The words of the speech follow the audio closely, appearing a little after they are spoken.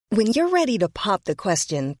When you're ready to pop the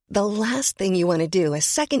question, the last thing you want to do is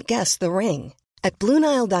second-guess the ring. At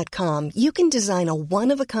BlueNile.com, you can design a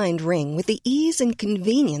one-of-a-kind ring with the ease and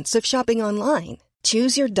convenience of shopping online.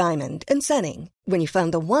 Choose your diamond and setting. When you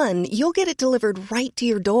find the one, you'll get it delivered right to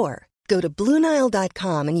your door. Go to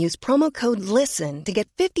BlueNile.com and use promo code LISTEN to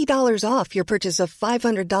get $50 off your purchase of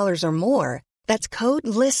 $500 or more. That's code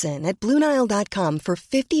LISTEN at BlueNile.com for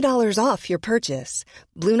 $50 off your purchase.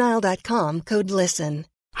 BlueNile.com, code LISTEN.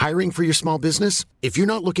 Hiring for your small business? If you're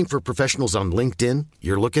not looking for professionals on LinkedIn,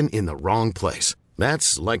 you're looking in the wrong place.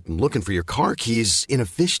 That's like looking for your car keys in a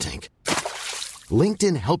fish tank.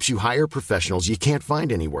 LinkedIn helps you hire professionals you can't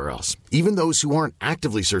find anywhere else, even those who aren't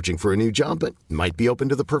actively searching for a new job but might be open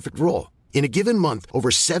to the perfect role. In a given month, over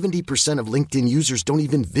 70% of LinkedIn users don't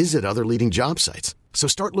even visit other leading job sites. So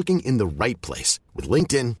start looking in the right place. With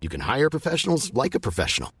LinkedIn, you can hire professionals like a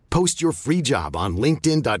professional. Post your free job on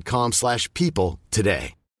linkedin.com/people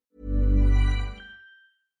today.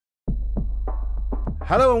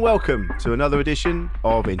 Hello and welcome to another edition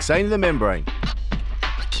of Insane in the Membrane.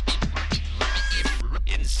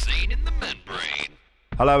 Insane in the Membrane.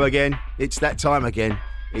 Hello again. It's that time again.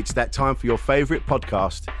 It's that time for your favourite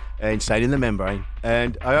podcast, Insane in the Membrane.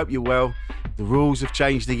 And I hope you're well. The rules have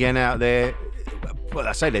changed again out there. Well,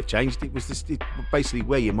 I say they've changed. It was basically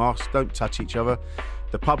wear your mask, don't touch each other.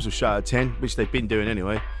 The pubs will shut at 10, which they've been doing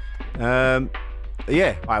anyway.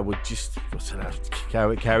 Yeah, I would just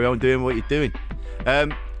carry on doing what you're doing.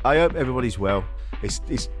 I hope everybody's well.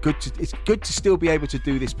 It's good to still be able to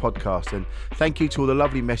do this podcast, and thank you to all the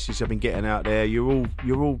lovely messages I've been getting out there. You're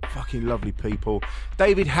all fucking lovely people.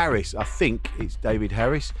 David Harris, I think it's David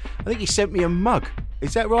Harris. I think he sent me a mug.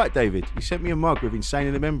 Is that right, David? He sent me a mug with Insane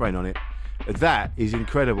in the Membrane on it. That is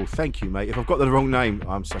incredible. Thank you, mate. If I've got the wrong name,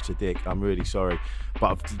 I'm such a dick. I'm really sorry,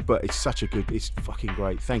 but it's it's fucking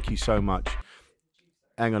great. Thank you so much.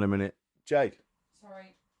 Hang on a minute, Jade.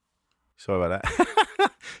 Sorry about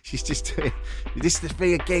that. She's just doing this is the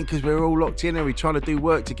thing again, because we're all locked in and we're trying to do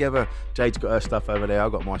work together. Jade's got her stuff over there,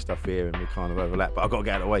 I've got my stuff here, and we kind of overlap, but I've got to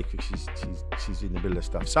get out of the way because she's in the middle of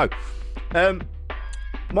stuff. So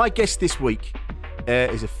my guest this week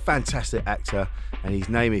is a fantastic actor, and his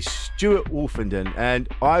name is Stuart Wolfenden, and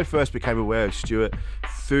I first became aware of Stuart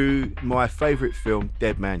through my favourite film,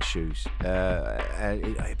 Dead Man's Shoes.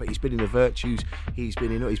 But he's been in The Virtues, he's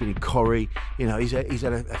been in Corrie. You know, he's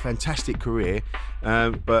had a fantastic career.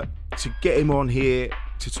 But to get him on here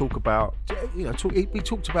to talk about, we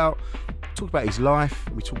talked about his life.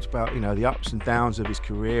 We talked about, the ups and downs of his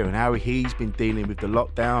career and how he's been dealing with the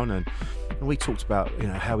lockdown, and we talked about,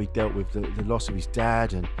 how he dealt with the loss of his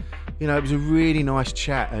dad, and it was a really nice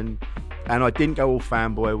chat, and I didn't go all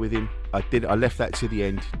fanboy with him. I left that to the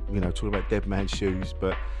end, talking about Dead Man's Shoes,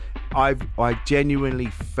 but I genuinely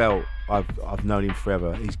felt I've known him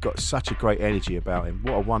forever. He's got such a great energy about him.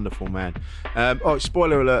 What a wonderful man.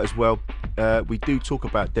 Spoiler alert as well. We do talk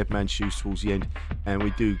about Dead Man's Shoes towards the end, and we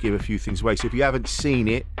do give a few things away. So if you haven't seen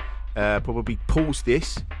it, probably pause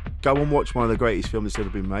this, go and watch one of the greatest films that's ever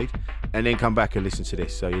been made, and then come back and listen to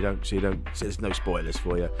this. So there's no spoilers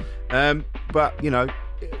for you. But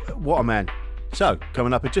what a man. So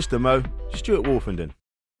coming up in just a mo, Stuart Wolfenden.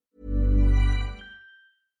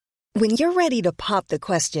 When you're ready to pop the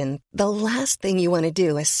question, the last thing you want to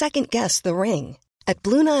do is second-guess the ring. At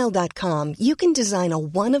BlueNile.com, you can design a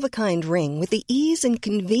one-of-a-kind ring with the ease and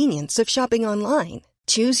convenience of shopping online.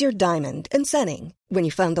 Choose your diamond and setting. When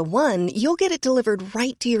you find the one, you'll get it delivered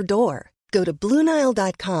right to your door. Go to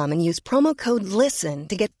BlueNile.com and use promo code LISTEN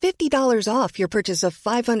to get $50 off your purchase of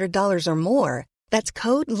 $500 or more. That's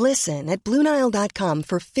code LISTEN at BlueNile.com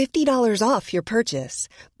for $50 off your purchase.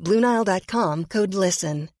 BlueNile.com, code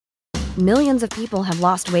LISTEN. Millions of people have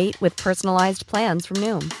lost weight with personalized plans from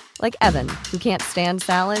Noom. Like Evan, who can't stand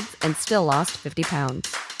salads and still lost 50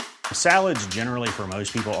 pounds. Salads generally for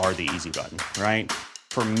most people are the easy button, right?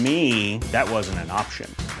 For me, that wasn't an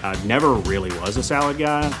option. I never really was a salad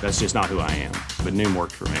guy. That's just not who I am. But Noom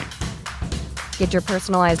worked for me. Get your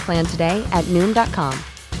personalized plan today at Noom.com.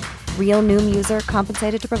 Real Noom user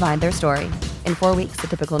compensated to provide their story. In 4 weeks, the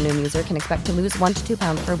typical Noom user can expect to lose 1 to 2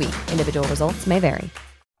 pounds per week. Individual results may vary.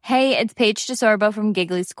 Hey, it's Paige DeSorbo from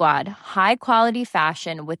Giggly Squad. High quality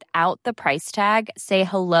fashion without the price tag. Say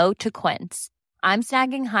hello to Quince. I'm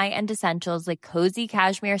snagging high-end essentials like cozy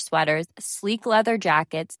cashmere sweaters, sleek leather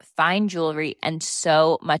jackets, fine jewelry, and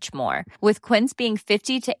so much more. With Quince being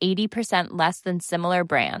 50 to 80% less than similar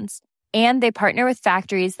brands. And they partner with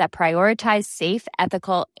factories that prioritize safe,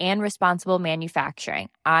 ethical, and responsible manufacturing.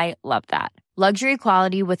 I love that. Luxury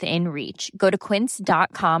quality within reach. Go to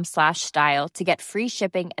quince.com/style to get free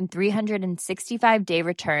shipping and 365-day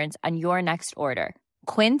returns on your next order.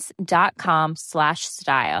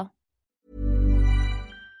 quince.com/style.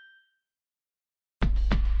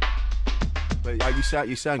 But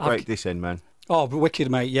you sound great this end, man. Oh,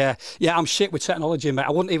 wicked, mate. Yeah, I'm shit with technology, mate.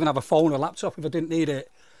 I wouldn't even have a phone or a laptop if I didn't need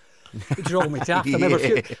it. It drove me daft. I remember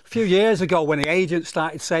a few years ago when the agent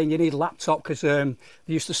started saying you need a laptop because they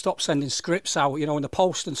used to stop sending scripts out, in the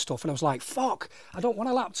post and stuff. And I was like, fuck, I don't want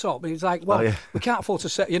a laptop. And he's like, well, we can't afford to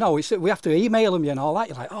set, we have to email them and all that.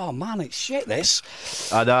 You're like, oh, man, it's shit, this.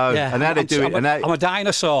 I know. Yeah, and how they do it. I'm a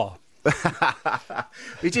dinosaur.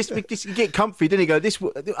 you get comfy, didn't you?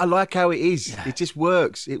 Go, I like how it is. Yeah. It just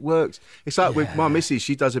works. It works. It's like with my missus,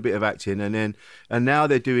 she does a bit of acting, and now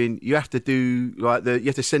they're doing. You have to do you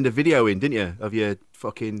have to send a video in, didn't you, of your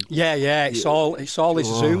fucking. Yeah. It's all these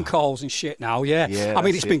Zoom calls and shit now. Yeah. I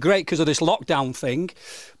mean, it's been great because of this lockdown thing,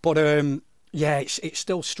 but it's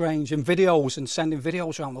still strange, and videos and sending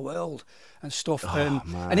videos around the world and stuff,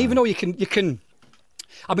 and even though you can.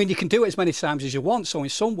 I mean, you can do it as many times as you want, so in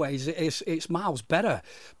some ways it's miles better.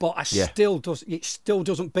 But it still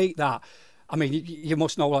doesn't beat that. I mean, you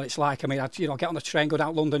must know what it's like. I mean, get on the train, go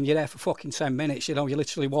down to London, you're there for fucking 10 minutes. You're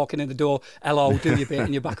literally walking in the door, hello, do your bit,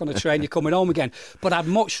 and you're back on the train, you're coming home again. But I'd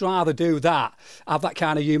much rather do that, have that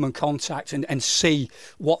kind of human contact and see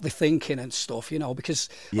what they're thinking and stuff, because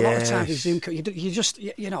a lot of times with Zoom, you just,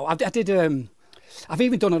 I did... I've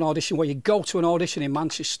even done an audition where you go to an audition in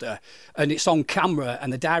Manchester and it's on camera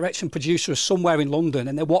and the director and producer are somewhere in London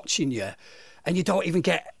and they're watching you and you don't even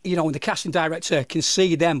get, and the casting director can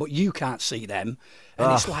see them but you can't see them.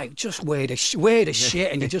 And it's like just weird as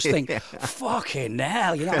shit, and you just think, fucking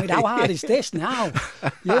hell, how hard is this now?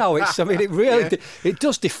 It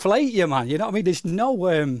does deflate you, man. You know what I mean?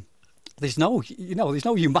 There's no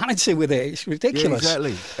humanity with it. It's ridiculous. Yeah,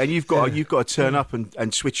 exactly. And you've got to turn up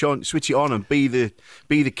and switch it on and be the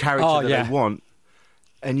character that they want.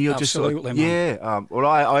 And you're absolutely, just man. Well,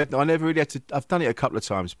 I never really had to. I've done it a couple of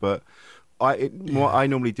times, but I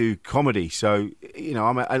normally do comedy. So you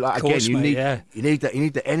need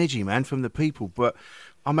the energy, man, from the people. But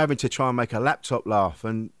I'm having to try and make a laptop laugh,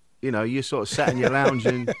 and you're sort of sat in your lounge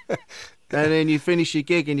and then you finish your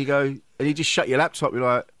gig and you go and you just shut your laptop. You're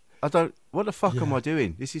like, what the fuck am I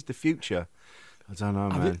doing? This is the future. I don't know,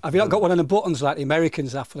 man. Have you not got one of the buttons like the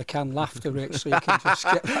Americans have for the canned laughter, Rick, so you can just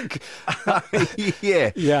get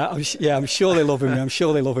Yeah. I'm sure they love him. I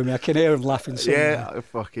can hear them laughing somewhere. Yeah,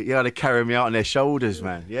 fuck it. Yeah, they carry me out on their shoulders,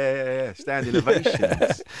 man. Yeah. Standing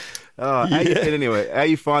ovations. How you feeling anyway? How are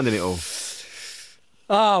you finding it all?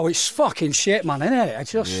 Oh, it's fucking shit, man, isn't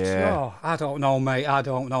it? I don't know, mate. I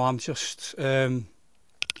don't know. I'm just...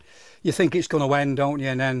 you think it's going to end, don't you?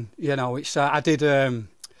 And then, it's...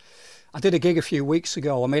 I did a gig a few weeks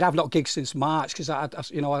ago. I mean, I've not gigged since March because I've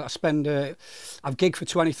gigged for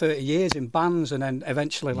 20, 30 years in bands and then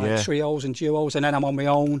eventually trios and duos, and then I'm on my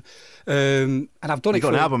own. And I've done it for...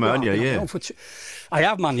 You've got an album, haven't you? Yeah. I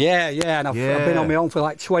have, man. Yeah. And I've been on my own for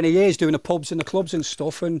like 20 years doing the pubs and the clubs and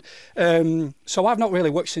stuff. And so I've not really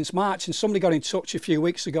worked since March. And somebody got in touch a few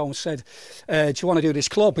weeks ago and said, do you want to do this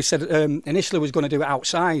club? He said initially was going to do it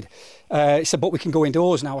outside. He said, but we can go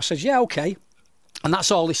indoors now. I said, yeah, okay. And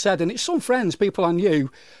that's all he said. And it's some friends, people I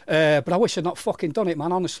knew, but I wish I'd not fucking done it,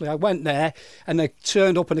 man, honestly. I went there and they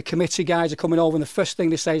turned up and the committee guys are coming over and the first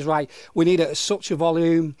thing they say is, right, we need it at such a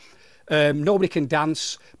volume. Nobody can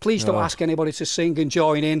dance. Please don't ask anybody to sing and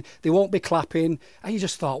join in. They won't be clapping. And you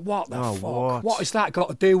just thought, what the fuck? What has that got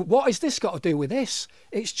to do? What has this got to do with this?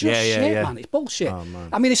 It's just shit, man. It's bullshit. Oh, man.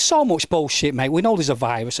 I mean, there's so much bullshit, mate. We know there's a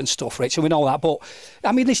virus and stuff, Rich, and we know that. But,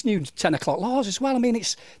 I mean, this new 10 o'clock laws as well. I mean,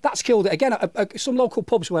 that's killed it. Again, some local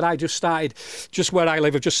pubs where I just started, just where I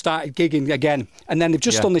live, have just started gigging again. And then they've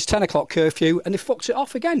just done this 10 o'clock curfew and they've fucked it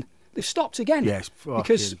off again. They've stopped again. Yes,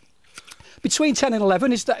 because between 10 and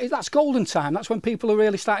 11 that's golden time. That's when people are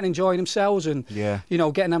really starting enjoying themselves and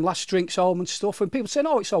getting them last drinks home and stuff. And people saying,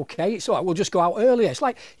 "Oh, it's okay. It's all right. We'll just go out earlier." It's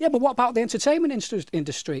like, yeah, but what about the entertainment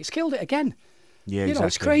industry? It's killed it again. Yeah, exactly.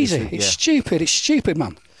 It's crazy. It's stupid. It's stupid,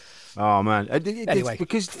 man. Oh man! Anyway,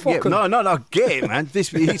 because get it, man.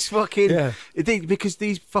 It's fucking because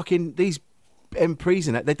these MPs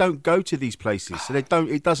and that, they don't go to these places, so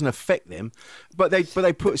it doesn't affect them. But they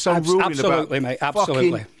put some rule in about absolutely, mate.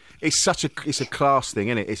 Absolutely. It's a class thing,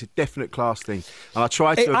 isn't it? It's a definite class thing, and I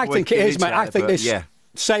try to. I think it is, mate. I think this. Yeah.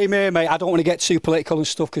 Same here, mate. I don't want to get too political and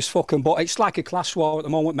stuff because fucking, but it's like a class war at the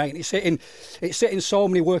moment, mate. It's hitting so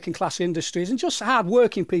many working class industries and just hard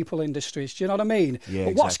working people industries. Do you know what I mean? Yeah.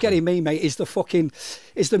 But what's getting me, mate, is the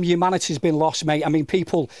humanity's been lost, mate. I mean,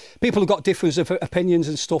 people have got different opinions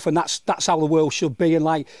and stuff, and that's how the world should be. And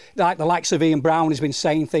like the likes of Ian Brown has been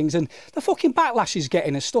saying things, and the fucking backlash he's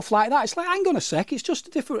getting and stuff like that. It's like, hang on a sec, it's just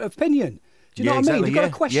a different opinion. Do you know what I mean? You've got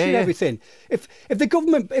to question everything. If the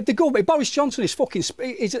government, if Boris Johnson is fucking,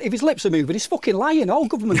 if his lips are moving, he's fucking lying. All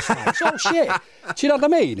government's lying. It's all shit. Do you know what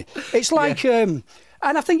I mean? It's like, and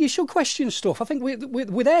I think you should question stuff. I think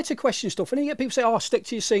we're there to question stuff. And you get people say, "Oh, stick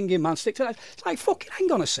to your singing, man. Stick to that." It's like, fucking,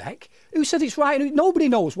 hang on a sec. Who said it's right? Nobody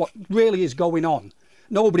knows what really is going on.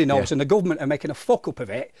 Nobody knows, and the government are making a fuck up of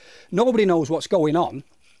it. Nobody knows what's going on.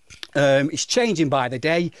 It's changing by the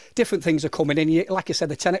day. Different things are coming in. Like I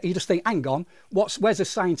said, you just think, hang on, where's the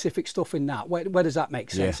scientific stuff in that? Where does that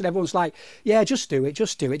make sense? And everyone's like, yeah, just do it,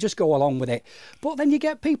 just go along with it. But then you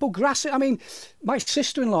get people grassing. I mean, my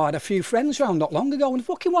sister-in-law had a few friends round not long ago, and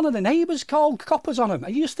fucking one of the neighbours called coppers on them.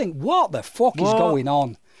 And you just think, what the fuck is going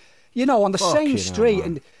on? You know, on the same street.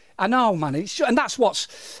 And I know, man. And that's what's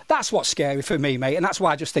scary for me, mate. And that's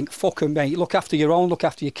why I just think, fuck 'em, mate. Look after your own, look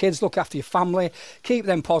after your kids, look after your family, keep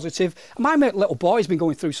them positive. And my little boy's been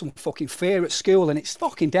going through some fucking fear at school, and it's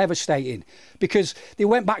fucking devastating because they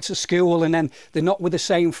went back to school and then they're not with the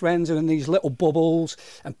same friends and in these little bubbles,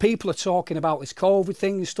 and people are talking about this COVID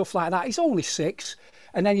thing and stuff like that. He's only 6.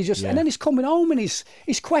 And then and then he's coming home and he's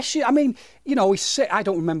questioning. I mean, you know, he's sick. I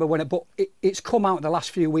don't remember when but it's come out in the last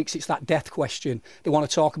few weeks. It's that death question. They want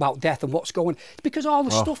to talk about death and what's going. It's because all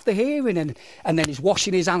the stuff they're hearing, and then he's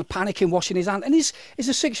washing his hand, panicking, washing his hand, and he's a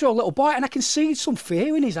 6-year-old little boy, and I can see some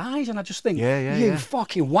fear in his eyes, and I just think, you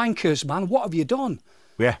fucking wankers, man, what have you done?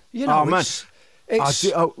 Yeah, you know, man. I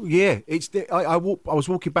was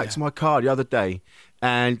walking back to my car the other day.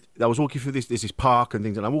 And I was walking through this park and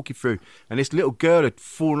things, and I'm walking through, and this little girl had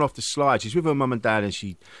fallen off the slide. She's with her mum and dad, and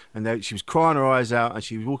she was crying her eyes out, and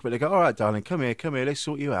she was walking back. They go, "All right, darling, come here, let's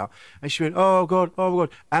sort you out." And she went, "Oh God,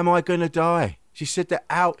 am I gonna die?" She said that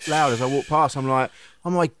out loud as I walked past. I'm like, "Oh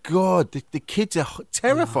my God, the kids are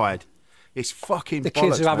terrified." It's fucking the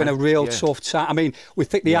kids are having a real tough time. I mean, we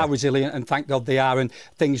think they are resilient, and thank God they are, and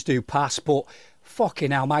things do pass, but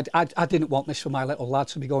fucking hell, I didn't want this for my little lad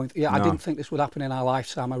to be going. I didn't think this would happen in our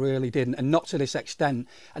lifetime. I really didn't, and not to this extent.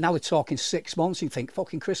 And now we're talking 6 months. You think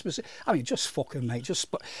fucking Christmas? I mean, just fucking mate. Just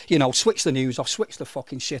switch the news off, switch the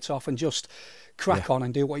fucking shit off, and just crack on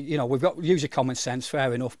and do what we've got. Use your common sense,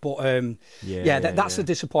 fair enough. But that's the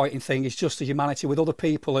disappointing thing. Is just the humanity with other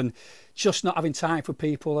people and just not having time for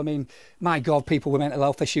people. I mean, my God, people with mental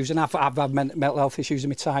health issues, and I've had mental health issues in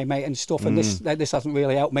my time, mate, and stuff. And this hasn't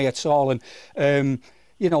really helped me at all. And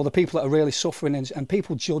the people that are really suffering and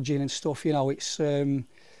people judging and stuff. It's.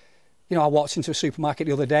 I walked into a supermarket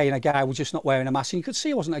the other day and a guy was just not wearing a mask. And you could see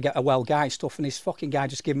he wasn't a well guy and stuff. And this fucking guy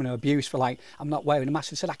just giving him abuse for like, I'm not wearing a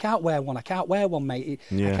mask. And said, I can't wear one, mate. I can't wear one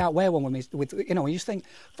with you just think,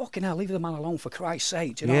 fucking hell, leave the man alone for Christ's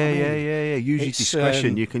sake. Do you know what I mean? Yeah. Use your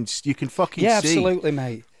discretion. You can fucking see. Yeah, absolutely,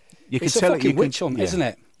 mate. It's a fucking witch hunt, isn't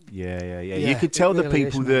it? Yeah. You could tell the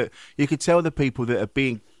people the people that are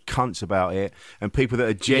being cunts about it, and people that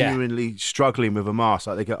are genuinely struggling with a mask,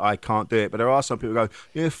 like they go, I can't do it. But there are some people who go,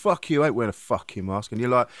 yeah, fuck you, I ain't wearing a fucking mask. And you're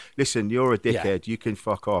like, listen, you're a dickhead, you can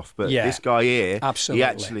fuck off. But this guy here,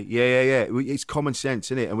 absolutely, he actually, it's common sense,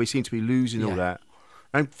 isn't it? And we seem to be losing all that.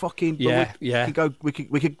 And fucking,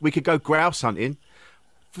 we could go grouse hunting.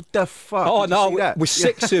 What the fuck? Oh no, we're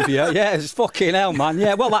 6 of you. Yeah, it's fucking hell, man.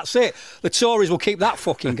 Yeah, well, that's it. The Tories will keep that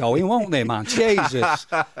fucking going, won't they, man? Jesus.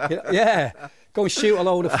 Yeah. Go and shoot a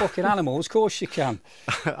load of fucking animals. Of course you can.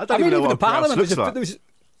 I don't even know what a grouse looks like.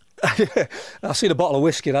 I've seen a bottle of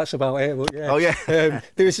whiskey. That's about it. But yeah. Oh yeah.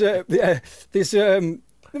 There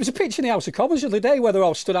was a picture in the House of Commons the other day where they're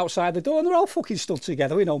all stood outside the door and they're all fucking stood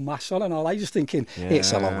together with no masks on and all. I just thinking,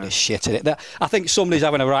 it's a load of shit, isn't it? I think somebody's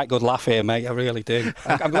having a right good laugh here, mate. I really do.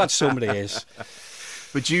 I'm glad somebody is.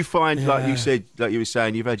 But do you find, like you said, like you were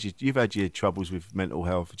saying, you've had your troubles with mental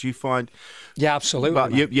health. Do you find? Yeah, absolutely.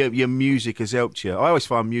 But your music has helped you. I always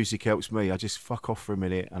find music helps me. I just fuck off for a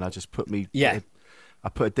minute and I just put me. Yeah. I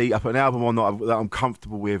put an album on that I'm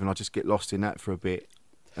comfortable with, and I just get lost in that for a bit,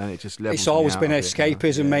 and it just levels. It's always me been out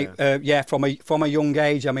escapism, mate. From a young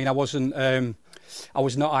age. I mean, I wasn't. I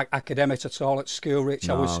was not academic at all at school, Rich.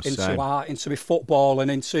 I was into art, into my football,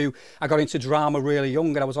 and I got into drama really young,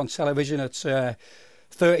 and I was on television at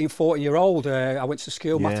 13, 14-year-old. I went to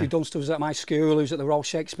school. Matthew Dunster was at my school, who's at the Royal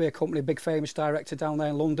Shakespeare Company, big famous director down there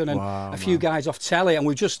in London, and a few guys off telly. And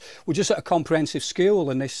we're just at a comprehensive school,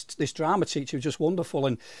 and this drama teacher was just wonderful,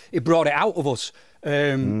 and he brought it out of us.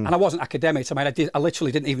 And I wasn't academic. I mean, I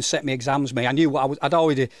literally didn't even set my exams, mate. I knew what I'd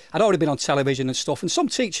already been on television and stuff. And some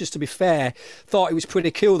teachers, to be fair, thought it was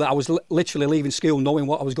pretty cool that I was literally leaving school knowing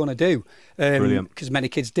what I was going to do. Brilliant. Because many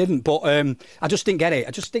kids didn't. But I just didn't get it.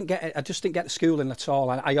 I just didn't get the schooling at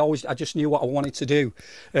all. I just knew what I wanted to do.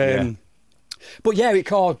 But yeah, it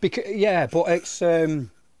called. But it's.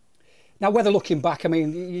 Now, whether looking back, I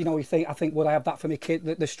mean, you know, I think, would I have that for my kid?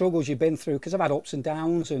 The struggles you've been through, because I've had ups and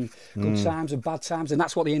downs and good times and bad times, and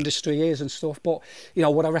that's what the industry is and stuff. But, you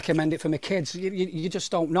know, would I recommend it for my kids? You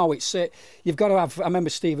just don't know. It's you've got to have. I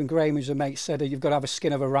remember Stephen Graham, who's a mate, said you've got to have a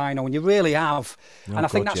skin of a rhino, and you really have. And I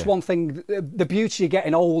think that's one thing. The beauty of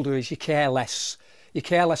getting older is you care less. You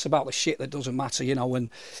care less about the shit that doesn't matter, you know. And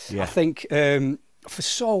I think. For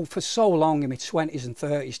so long in my 20s and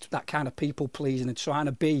 30s, that kind of people pleasing and trying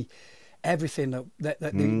to be everything that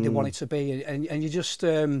they wanted to be, and you just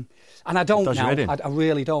and I don't now. I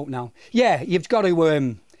really don't now. Yeah, you've got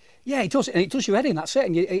to. Yeah, it does. And it does your head in. That's it.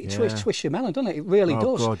 And it twists your melon, doesn't it? It really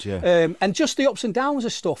does. God, yeah. And just the ups and downs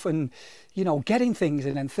of stuff, and you know, getting things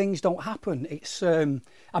in and things don't happen. It's.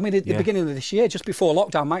 I mean, at the beginning of this year, just before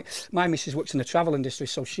lockdown, my missus works in the travel industry,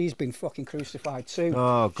 so she's been fucking crucified too.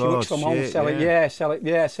 Oh God, she works from home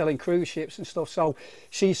selling cruise ships and stuff. So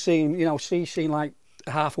she's seen like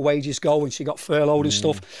half her wages go, and she got furloughed and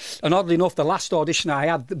stuff. And oddly enough, the last audition I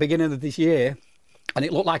had at the beginning of this year, and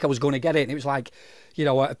it looked like I was going to get it, and it was like, you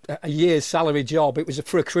know, a year's salary job. It was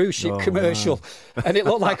for a cruise ship commercial, and it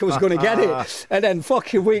looked like I was going to get it. And then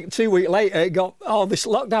fucking 2 weeks later, it got this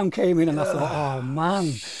lockdown came in, and I thought, oh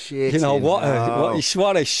man, you know what a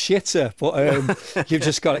shitter. But you've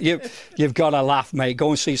just got you've got to laugh, mate.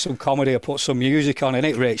 Go and see some comedy or put some music on in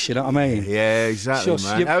it, Rich. You know what I mean? Yeah, exactly,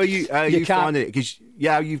 man. How are you finding it? Because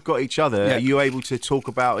you've got each other. Yeah. Are you able to talk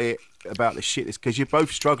about it, about the shit? Because you're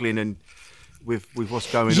both struggling and with what's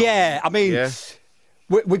going on. Yeah, I mean. Yeah.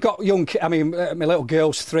 We've got young. I mean, my little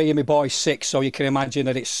girl's 3 and my boy's 6, so you can imagine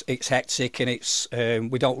that it's hectic, and it's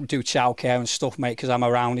we don't do childcare and stuff, mate, because I'm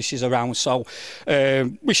around and she's around. So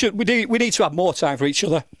we need to have more time for each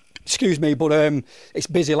other. Excuse me, but it's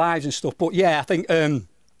busy lives and stuff. But yeah, I think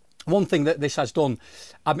one thing that this has done,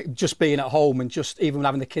 I mean, just being at home and just even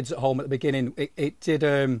having the kids at home at the beginning, it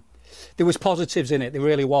did. There was positives in it. There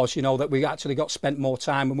really was, you know, that we actually got spent more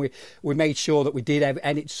time, and we made sure that we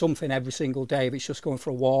did something every single day. If it's just going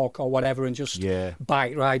for a walk or whatever, and just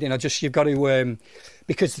bike riding. You've got to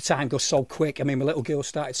because the time goes so quick. I mean, my little girl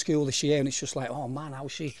started school this year, and it's just like, oh man,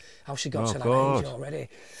 how's she got to that age already?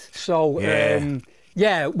 So.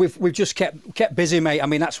 Yeah, we've just kept busy, mate. I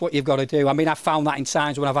mean, that's what you've got to do. I mean, I've found that in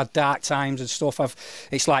times when I've had dark times and stuff.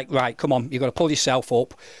 It's like, right, come on, you've got to pull yourself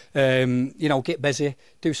up. You know, get busy,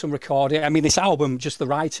 do some recording. I mean, this album, just the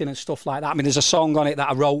writing and stuff like that. I mean, there's a song on it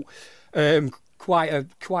that I wrote. Quite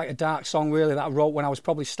a dark song, really, that I wrote when I was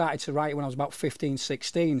probably started to write when I was about 15,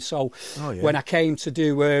 16. So when I came to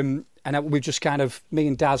do, we just kind of, me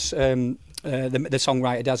and Daz, the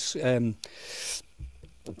songwriter Daz.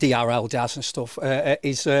 DRL Daz and stuff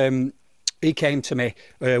he came to me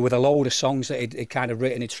with a load of songs that he'd kind of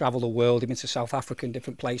written. He'd travelled the world, he'd been to South Africa and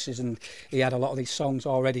different places, and he had a lot of these songs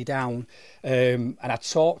already down, and I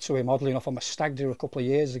talked to him, oddly enough, on my stag do a couple of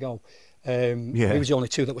years ago. We was the only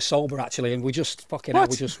two that were sober, actually, and we just we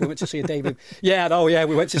went to see a David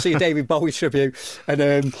we went to see a David Bowie tribute,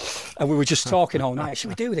 and we were just talking all night. Should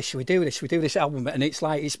we do this album? And it's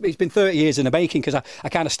like it's been 30 years in the making, because I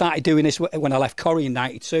kind of started doing this when I left Corrie in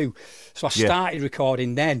 '92, so I started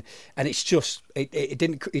recording then, and it's just it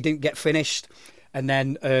didn't get finished. And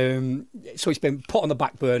then, so it's been put on the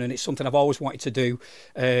back burner, and it's something I've always wanted to do.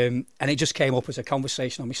 And it just came up as a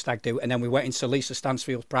conversation on my stag do. And then we went into Lisa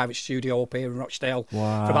Stansfield's private studio up here in Rochdale for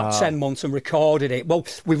about 10 months and recorded it. Well,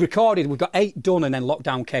 we've got 8 done, and then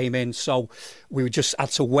lockdown came in. So we just had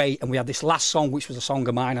to wait. And we had this last song, which was a song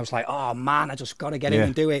of mine. I was like, oh man, I just got to get in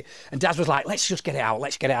and do it. And Daz was like, let's just get it out.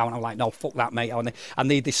 And I'm like, no, fuck that, mate. I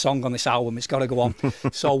need this song on this album. It's got to go on.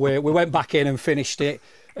 So we went back in and finished it.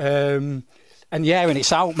 And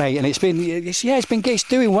it's out, mate, and it's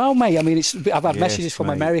doing well, mate. I mean, I've had messages from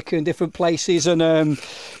America and different places, and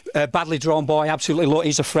Badly Drawn Boy absolutely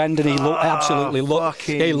he's a friend, and he loves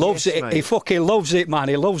it. Mate. He fucking loves it, man.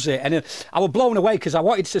 He loves it, and I was blown away because I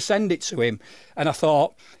wanted to send it to him, and I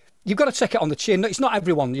thought, you've got to take it on the chin. It's not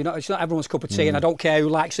everyone, you know. It's not everyone's cup of tea, and I don't care who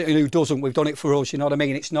likes it and who doesn't. We've done it for us, you know what I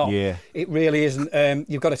mean? It's not. Yeah. It really isn't.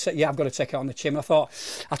 I've got to take it on the chin. I thought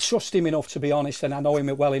I trust him enough, to be honest, and I know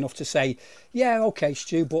him well enough to say, yeah, okay,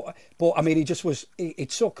 Stu. But I mean, he just was.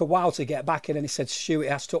 It took a while to get back in, and he said, Stu,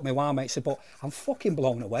 it has took me a while, mate. He said, but I'm fucking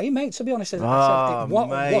blown away, mate. To be honest, I said, it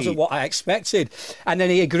wasn't what I expected, and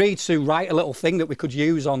then he agreed to write a little thing that we could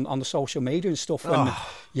use on the social media and stuff. And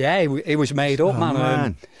it was made up,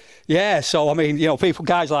 man. Yeah, so I mean, you know,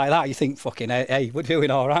 guys like that, you think, fucking, hey, we're doing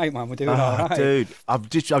all right, man. We're doing all right, dude. I've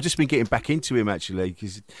just been getting back into him, actually,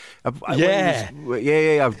 because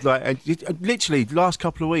literally last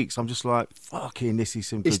couple of weeks, I'm just like, fucking, this is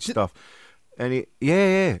some good stuff. And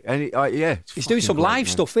he's doing some live man.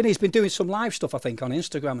 stuff, isn't he? He's been doing some live stuff, I think, on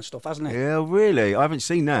Instagram and stuff, hasn't he? Yeah, really? I haven't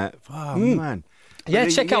seen that. Oh, man. Yeah,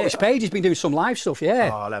 check out his page. He's been doing some live stuff,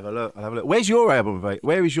 yeah. Oh, I'll have a look. Where's your album?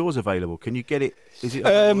 Where is yours available? Can you get it? Is it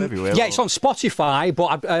everywhere? Yeah, it's on Spotify,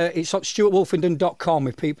 but it's on stuartwolfenden.com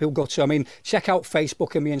if people go to. I mean, check out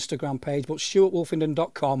Facebook and my Instagram page, but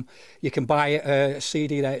stuartwolfenden.com. You can buy a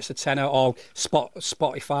CD there. It's a tenner, or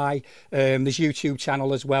Spotify. There's YouTube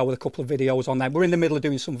channel as well with a couple of videos on there. We're in the middle of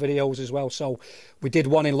doing some videos as well. So we did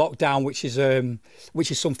one in lockdown, which is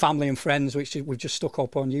some family and friends, which we've just stuck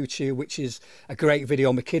up on YouTube, which is a great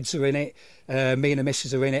video. My kids are in it. Me and the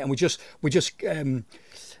missus are in it, and we just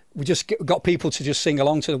got people to just sing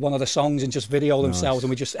along to one of the songs and just video themselves, and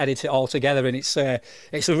we just edit it all together, and it's a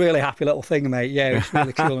really happy little thing, mate. Yeah, it's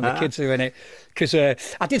really cool, and the kids are in it. Because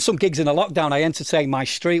I did some gigs in the lockdown. I entertained my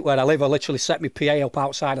street where I live. I literally set my PA up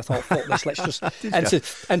outside. I thought, fuck this, let's just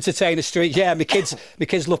entertain the street. Yeah, my kids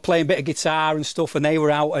love playing a bit of guitar and stuff, and they were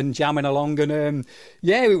out and jamming along, and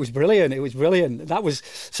yeah, it was brilliant. It was brilliant. That was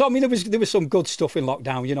so. I mean, there was some good stuff in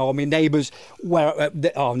lockdown. You know, I mean, Neighbours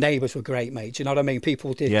were great, mate. Do you know what I mean?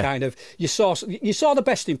 People did kind of you saw the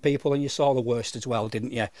best in people, and you saw the worst as well,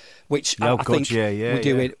 didn't you? Which I think we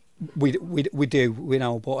do it. We do, you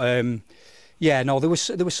know, but. Yeah, no, there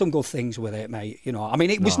was some good things with it, mate. You know, I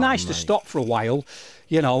mean, it was nice to stop for a while,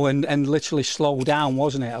 you know, and literally slow down,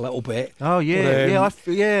 wasn't it, a little bit? Oh yeah,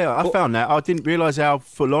 but, I found that. I didn't realise how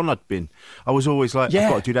full on I'd been. I was always like,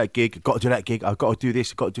 I've got to do that gig, I've got to do that gig, I've got to do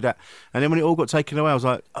this, I've got to do that. And then when it all got taken away, I was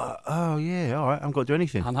like, oh yeah, all right, I haven't got to do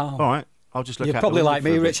anything. I know. All right. I'll just look You're probably like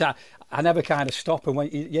me, Rich. I never kind of stop,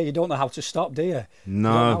 and you don't know how to stop, do you? No. You don't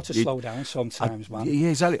know how to slow down sometimes, man.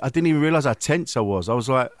 Yeah, exactly. I didn't even realise how tense I was. I was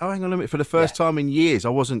like, oh, hang on a minute. For the first time in years, I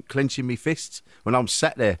wasn't clenching my fists when I'm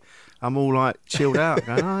sat there. I'm all like chilled out,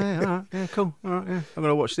 going, oh, yeah, all right, yeah, cool. All right, yeah. I'm going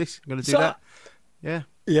to watch this. I'm going to do that. Yeah.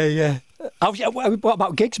 Yeah. What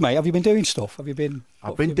about gigs, mate? Have you been doing stuff? I've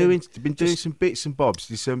been doing some bits and bobs.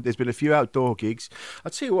 There's been a few outdoor gigs.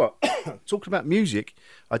 I'll tell you what. Talking about music,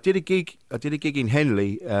 I did a gig in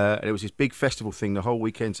Henley, and it was this big festival thing the whole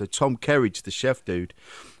weekend. So Tom Kerridge, the chef dude,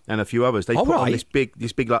 and a few others, they put on this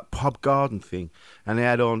big like pub garden thing, and they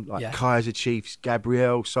had on like Kaiser Chiefs,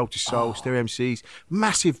 Gabrielle, Soul to Soul, Stereo MCs,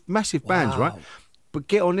 massive bands, right? But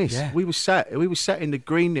get on this, we were sat in the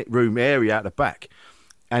green room area at the back.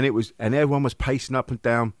 And everyone was pacing up and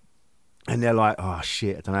down, and they're like, "Oh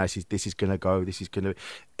shit, I don't know. This is gonna go. This is gonna."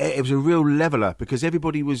 It was a real leveler because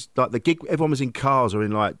everybody was like the gig. Everyone was in cars or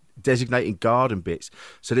in like designated garden bits.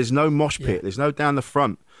 So there's no mosh pit. There's no down the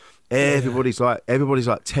front. Everybody's like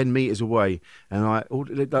 10 meters away, and like all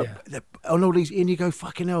these. And you go,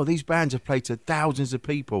 fucking hell. These bands have played to thousands of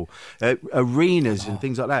people, arenas and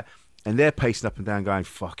things like that. And they're pacing up and down going,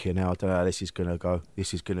 fucking hell, I don't know how this is going to go.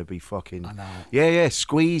 This is going to be fucking... I know. Yeah,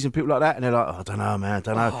 Squeeze and people like that. And they're like, oh, I don't know, man, I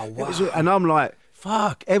don't know. Oh, wow. And I'm like,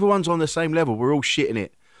 fuck, everyone's on the same level. We're all shitting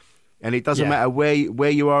it. And it doesn't matter where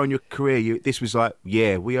you are in your career. This was like,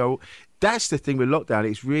 we are... That's the thing with lockdown.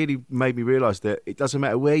 It's really made me realise that it doesn't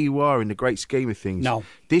matter where you are in the great scheme of things. No.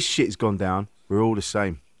 This shit's gone down. We're all the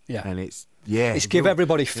same. Yeah. And it's give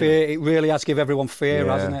everybody fear. It really has give everyone fear,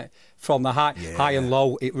 hasn't it? From the high and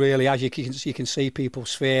low, it really has. You can see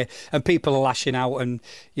people's fear, and people are lashing out and,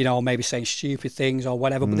 you know, maybe saying stupid things or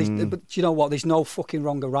whatever. But you know what? There's no fucking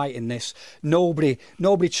wrong or right in this. Nobody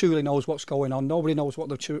truly knows what's going on. Nobody knows what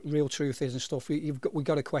the real truth is and stuff. We've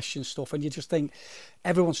got to question stuff, and you just think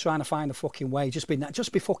everyone's trying to find a fucking way. Just be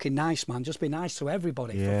fucking nice, man. Just be nice to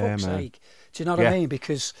everybody, for fuck's sake. Do you know what I mean?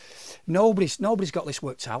 Because nobody's got this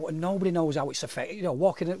worked out, and nobody knows how it's affecting. You know,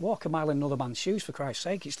 walk a mile in another man's shoes, for Christ's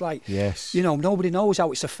sake. It's like, you know, nobody knows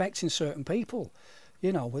how it's affecting certain people.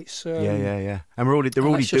 You know, it's and they're already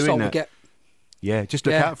doing that. Just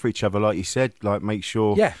look out for each other, like you said. Like, make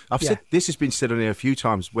sure. I've said this has been said on here a few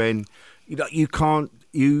times. When you can't,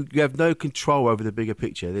 you have no control over the bigger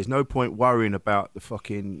picture. There's no point worrying about the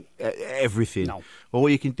fucking everything. No. All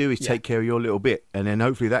you can do is take care of your little bit, and then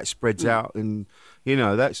hopefully that spreads out. And you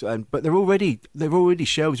know but they're already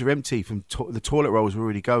shelves are empty from the toilet rolls are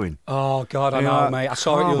already going. Oh God, I know, mate. I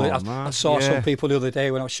saw it. I saw some people the other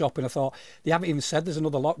day when I was shopping. I thought they haven't even said there's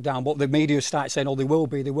another lockdown, but the media started saying, "Oh, there will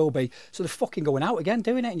be." So they're fucking going out again,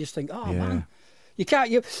 doing it, and you just think, "Oh man." You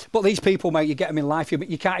can't. But these people, mate, you get them in life.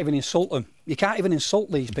 You can't even insult them. You can't even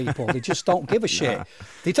insult these people. They just don't give a shit.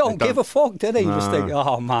 They don't give a fuck, do they? You just think,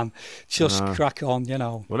 oh man, just crack on, you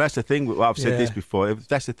know. Well, that's the thing. Well, I've said this before.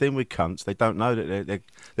 That's the thing with cunts. They don't know that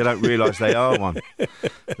they don't realise they are one.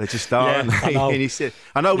 They just aren't. I know. And he said,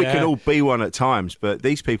 I know we can all be one at times, but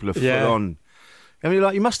these people are full on. I mean,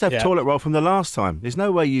 like, you must have toilet roll from the last time. There's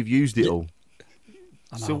no way you've used it all.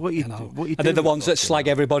 So what you and they're the ones that slag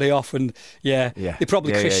everybody off, and they're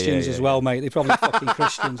probably Christians as well, mate. They're probably fucking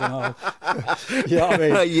Christians and all. You know what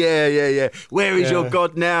I mean? Yeah. Where is your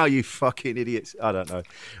God now, you fucking idiots? I don't know.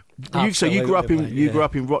 So you grew up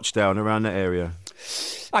in Rochdale and around that area.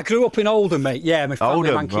 I grew up in Oldham, mate. Yeah, my family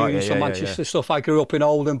Mancunians Manchester stuff. I grew up in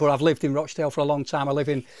Oldham, but I've lived in Rochdale for a long time. I live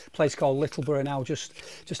in a place called Littleborough now, just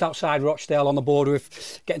outside Rochdale, on the border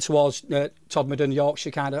with getting towards Todmorden,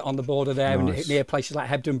 Yorkshire, kind of on the border there, and near places like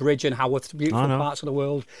Hebden Bridge and Haworth, beautiful parts of the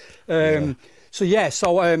world.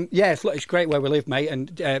 It's great where we live, mate,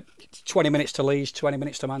 and 20 minutes to Leeds, 20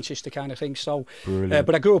 minutes to Manchester, kind of thing. So,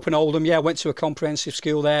 but I grew up in Oldham. Yeah, went to a comprehensive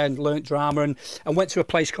school there and learnt drama, and went to a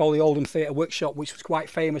place called the Oldham Theatre Workshop, which was quite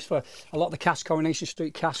famous for a lot of the cast. Coronation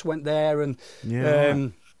Street cast went there, and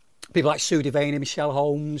people like Sue Devaney, Michelle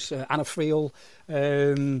Holmes, Anna Friel,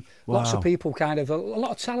 lots of people. Kind of a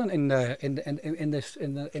lot of talent in the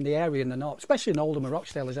area in the north, especially in Oldham and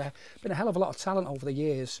Rochdale. There's been a hell of a lot of talent over the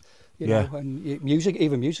years. You know, and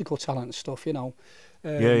musical talent and stuff, you know.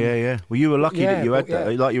 Well, you were lucky that you had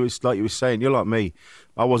that. Like you were saying, you're like me.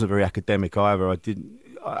 I wasn't very academic either.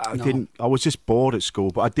 I was just bored at school,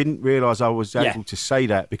 but I didn't realise I was able to say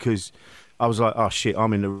that, because I was like, oh shit,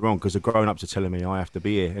 I'm in the wrong, because the grown-ups are telling me I have to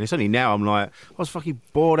be here. And it's only now I'm like, I was fucking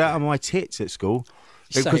bored out of my tits at school.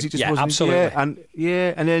 Because it just wasn't, absolutely.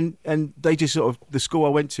 And they just sort of, the school I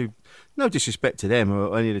went to, no disrespect to them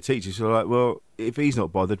or any of the teachers, were like, well, if he's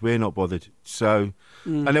not bothered, we're not bothered. So,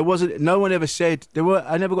 and there wasn't, no one ever said,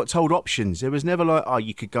 I never got told options. There was never like, oh,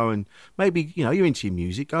 you could go and maybe, you know, you're into your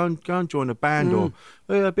music, go and join a band or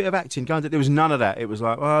a bit of acting. There was none of that. It was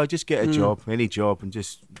like, oh, just get a job, any job, and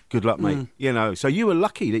just good luck, mate. You know, so you were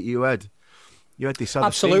lucky that you had this other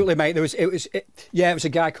absolutely thing. Mate. It was a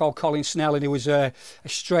guy called Colin Snell, and he was a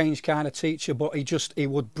strange kind of teacher, but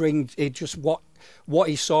what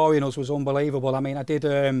he saw in us was unbelievable. I mean, it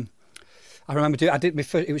was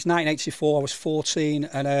 1984. I was 14,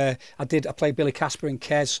 and I played Billy Casper in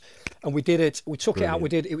Kes, and we took it out.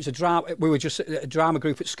 It was a drama. We were just a drama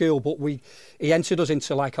group at school, but he entered us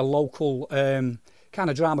into like a local kind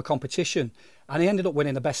of drama competition, and he ended up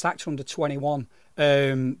winning the best actor under 21.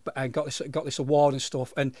 And got this award and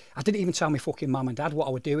stuff, and I didn't even tell my fucking mum and dad what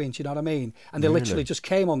I was doing. Do you know what I mean? And they literally just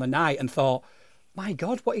came on the night and thought, my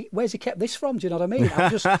God, where's he kept this from? Do you know what I mean?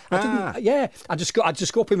 I just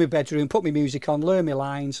go up in my bedroom, put my music on, learn my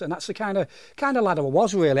lines, and that's the kind of lad I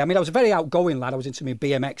was, really. I mean, I was a very outgoing lad. I was into my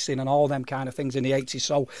BMXing and all them kind of things in the 80s,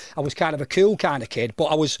 so I was kind of a cool kind of kid. But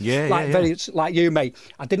I was very like you, mate.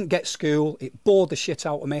 I didn't get school. It bored the shit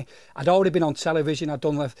out of me. I'd already been on television. I'd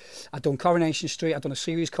done Coronation Street. I'd done a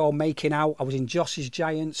series called Making Out. I was in Joss's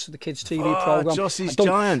Giants, the kids' TV program. Joss's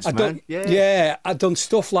Giants, man. I'd done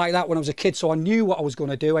stuff like that when I was a kid, so I knew what I was going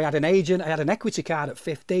to do. I had an agent. I had an equity card at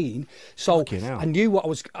 15, so I knew what I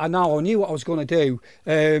was. I knew what I was going to do,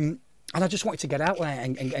 and I just wanted to get out there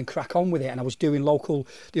and crack on with it. And I was doing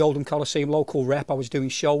the Oldham Coliseum local rep. I was doing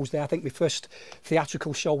shows there. I think my first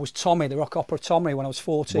theatrical show was Tommy, the rock opera Tommy, when I was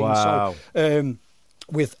 14. Wow. So.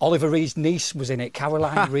 With Oliver Reed's niece was in it,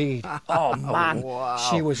 Caroline Reed. Oh, man,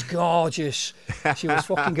 she was gorgeous. She was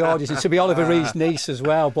fucking gorgeous. And to be Oliver Reed's niece as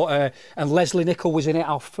well. But and Leslie Nichol was in it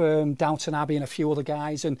off Downton Abbey and a few other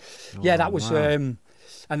guys. And that was... and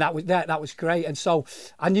that was great. And so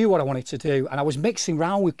I knew what I wanted to do. And I was mixing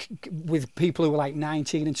around with people who were like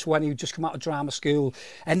 19 and 20 who'd just come out of drama school.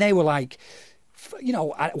 And they were like... you know,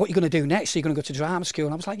 what are you going to do next? Are you going to go to drama school?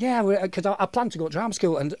 And I was like, yeah, because I planned to go to drama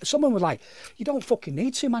school. And someone was like, you don't fucking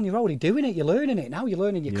need to, man. You're already doing it. You're learning it now. You're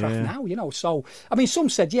learning your craft now, you know. So, I mean, some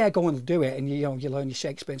said, yeah, go and do it. And, you know, you learn your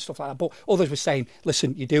Shakespeare and stuff like that. But others were saying,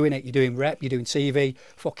 listen, you're doing it. You're doing rep. You're doing TV.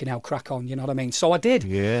 Fucking hell, crack on. You know what I mean? So I did.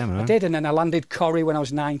 Yeah, man. I did. And then I landed Corrie when I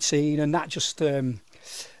was 19. And that just...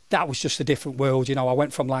 that was just a different world, you know. I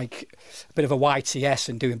went from like a bit of a YTS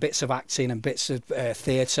and doing bits of acting and bits of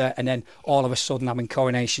theatre, and then all of a sudden I'm in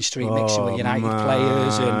Coronation Street mixing with United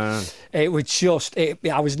players, and it was just.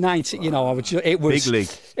 I was 19, you know. It was big league.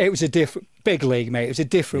 It was a different big league, mate. It was a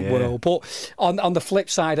different world. But on the flip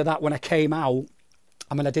side of that, when I came out.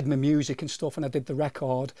 I mean, I did my music and stuff, and I did the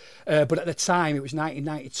record. But at the time, it was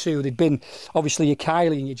 1992. There'd been, obviously, your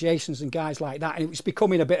Kylie and your Jasons and guys like that. And it was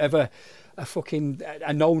becoming a bit of a fucking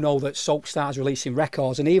no-no that soap stars releasing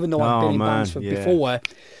records. And even though I'd been in bands before,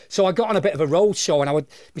 so I got on a bit of a road show. And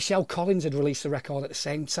Michelle Collins had released a record at the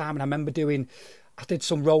same time. And I remember I did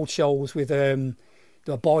some road shows with...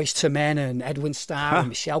 the Boys to Men and Edwin Starr and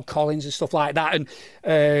Michelle Collins and stuff like that. And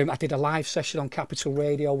I did a live session on Capital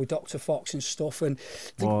Radio with Dr. Fox and stuff. And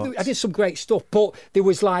I did some great stuff. But there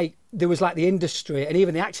was like, there was like the industry and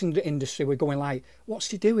even the acting industry were going like, what's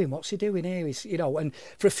he doing here? He's, you know, and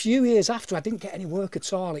for a few years after, I didn't get any work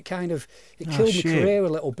at all. It killed my career a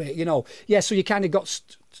little bit, you know. Yeah, so you kind of got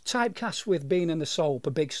typecast with being in the soap,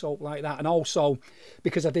 a big soap like that, and also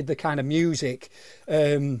because I did the kind of music.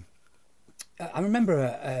 I remember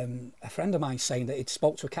a friend of mine saying that he'd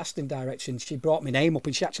spoke to a casting director and she brought my name up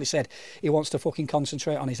and she actually said he wants to fucking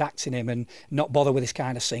concentrate on his acting him and not bother with his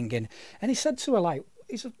kind of singing. And he said to her, like,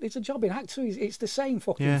 it's a job in acting. It's the same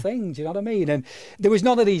fucking thing. Do you know what I mean? And there was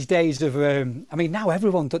none of these days of. I mean, now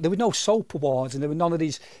everyone. There were no soap awards, and there were none of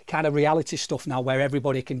these kind of reality stuff now where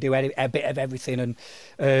everybody can do a bit of everything.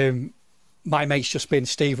 And my mate's just been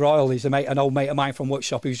Steve Royal. He's an old mate of mine from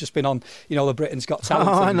Workshop who's just been on, you know, the Britain's Got Talent.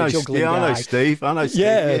 Oh, I know. Juggling I know Steve.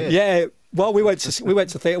 Yeah. Well, we went to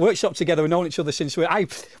Theatre Workshop together. We've known each other since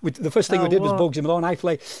the first thing we did was Bugsy Malone.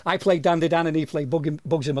 I played Dandy Dan and he played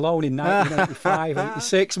Bugsy Malone in 1985,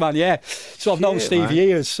 86, man. Yeah. So I've known Steve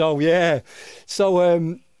years. So yeah.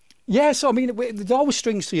 So so I mean, there's always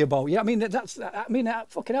strings to your bow. Yeah, I mean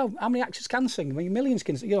fucking hell, how many actors can sing? I mean, millions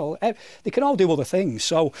can. You know, they can all do other things.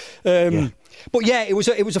 So, but yeah, it was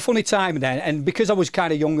a funny time then, and because I was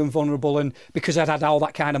kind of young and vulnerable, and because I'd had all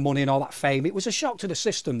that kind of money and all that fame, it was a shock to the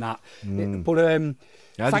system. But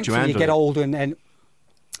thankfully, you get older and.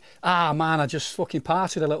 Man, I just fucking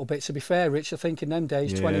partied a little bit, to be fair, Rich. I think in them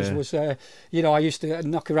days, 20s was, you know, I used to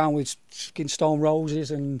knock around with fucking Stone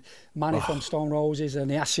Roses and Manny from Stone Roses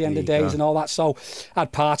and the Hacienda days and all that. So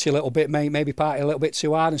I'd party a little bit, mate, maybe party a little bit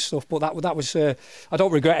too hard and stuff. But that was, I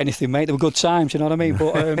don't regret anything, mate. They were good times, you know what I mean?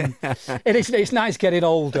 But it's nice getting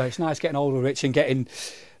older. It's nice getting older, Rich, and getting...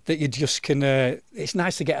 that you just can. It's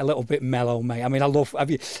nice to get a little bit mellow, mate. I mean, I love. Have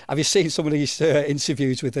you seen some of these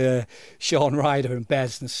interviews with Sean Ryder and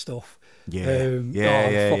Bez and stuff?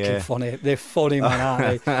 Fucking funny. They're funny, man,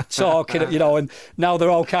 aren't they? Talking, you know, and now they're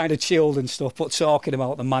all kind of chilled and stuff, but talking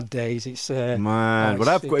about the mad days, it's man. Well,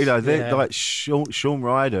 I've got, you know, like Sean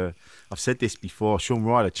Ryder. I've said this before. Sean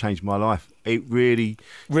Ryder changed my life. It really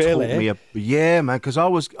taught me. Man, because I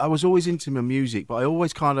was always into my music, but I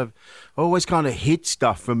always kind of hid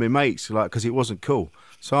stuff from my mates, like, because it wasn't cool.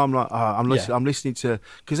 So I'm like, I'm listening to,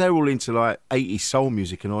 because they're all into like 80s soul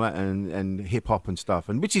music and all that, and hip hop and stuff,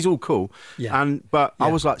 and which is all cool. But I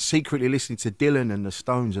was like secretly listening to Dylan and the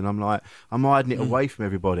Stones, and I'm like, I'm hiding it away from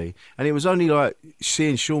everybody. And it was only like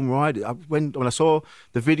seeing Sean Ryder when I saw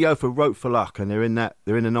the video for Rope for Luck, and they're in the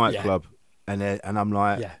nightclub. And I'm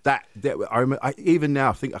like, I remember, even now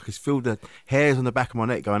I think I can feel the hairs on the back of my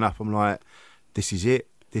neck going up. I'm like, this is it.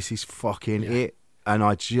 This is fucking it. And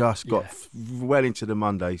I just got well into the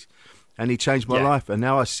Mondays, and he changed my life. And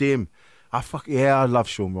now I see him. I love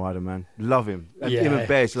Sean Ryder, man. Love him. And him and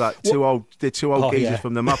Bez, like they're two old geezers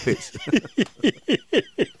from the Muppets.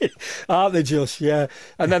 Aren't they just? Yeah.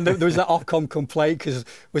 And then there was that Ofcom complaint because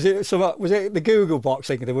was it the Google box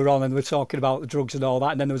thing they were on, and they were talking about the drugs and all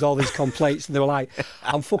that, and then there was all these complaints, and they were like,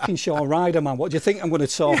 "I'm fucking Sean Ryder, man. What do you think I'm going to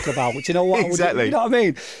talk about?" But you know what? Exactly. You know what I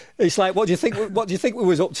mean? It's like, what do you think? What do you think we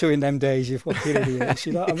was up to in them days? You fucking idiots.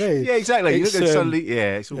 You know what I mean? Yeah, exactly. You look at suddenly,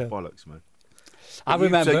 it's all bollocks, man. I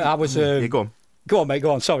remember I was... go on. Go on, mate,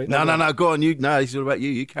 go on. Sorry. No, go on. This is all about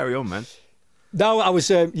you. You carry on, man. No, I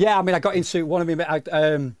was... I mean, I got into one of my...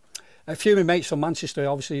 a few of my mates from Manchester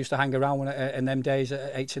obviously used to hang around in them days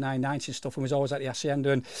at 89, 90 and stuff, and was always at the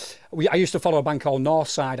Hacienda. And I used to follow a band called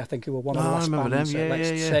Northside, I think, who were one of the last bands.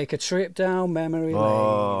 Let's take a trip down memory lane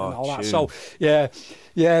and all that. So,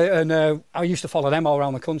 and I used to follow them all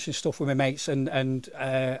around the country and stuff with my mates, and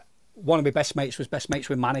one of my best mates was best mates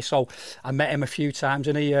with Manny, so I met him a few times,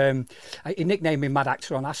 and he nicknamed me Mad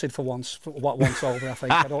Actor on Acid for once over, I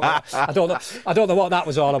think. I don't know what that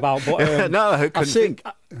was all about, but no, I couldn't think.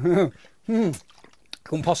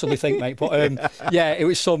 Couldn't possibly think, mate. But it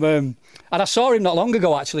was some. And I saw him not long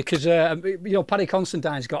ago, actually, because you know, Paddy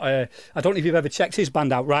Constantine's got a. I don't know if you've ever checked his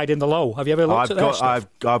band out, Riding the Low. Have you ever looked at their stuff?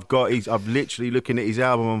 I'm literally looking at his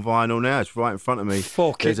album on vinyl now. It's right in front of me.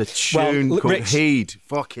 There's a tune called Heed.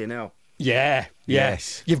 Fucking hell. Yeah.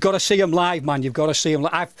 Yes. You've got to see him live, man. You've got to see him.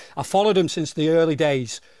 I followed him since the early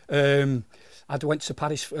days. I went to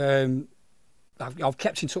Paddy's. I've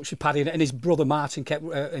kept in touch with Paddy, and his brother Martin kept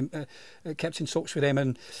in touch with him.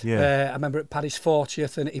 And I remember at Paddy's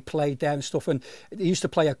 40th, and he played there and stuff. And he used to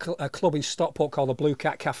play a club in Stockport called the Blue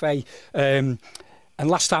Cat Cafe. And And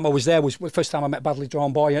last time I was there was the first time I met Badly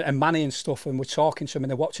Drawn Boy and Manny and stuff, and we're talking to him and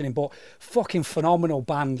they're watching him. But fucking phenomenal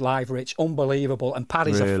band live, Rich, unbunbelievable. And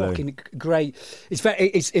Paddy's a fucking great.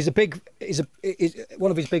 One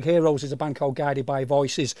of his big heroes is a band called Guided by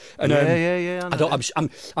Voices. And,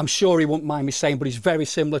 I'm sure he wouldn't mind me saying, but he's very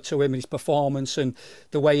similar to him in his performance and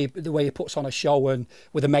the way he puts on a show and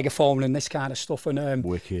with a megaphone and this kind of stuff. And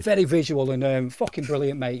wicked. Very visual and fucking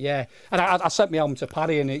brilliant, mate. Yeah. And I sent my album to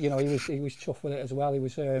Paddy, and he was chuffed with it as well. He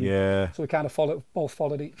was so we kind of both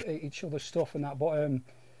followed each other's stuff and that, but and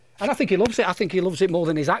I think he loves it. I think he loves it more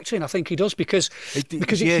than his acting. I think he does because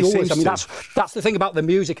it's yours. I mean, that's the thing about the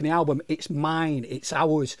music and the album. It's mine. It's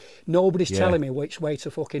ours. Nobody's telling me which way to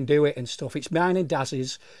fucking do it and stuff. It's mine and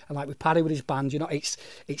Daz's, and like with Paddy with his band, it's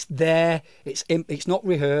there. It's not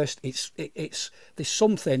rehearsed.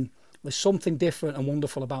 There's something different and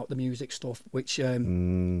wonderful about the music stuff, which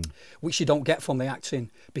you don't get from the acting,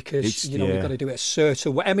 because you've got to do it a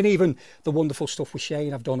certain way. I mean, even the wonderful stuff with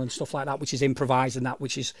Shane I've done and stuff like that, which is improvised and that,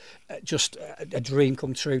 which is just a dream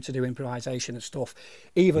come true to do improvisation and stuff.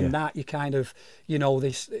 Even that, you kind of,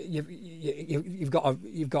 this you've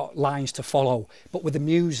got lines to follow, but with the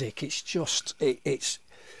music, it's just it's.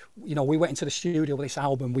 We went into the studio with this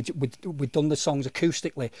album. We'd done the songs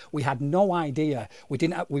acoustically. We had no idea. We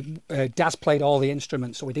didn't. Daz played all the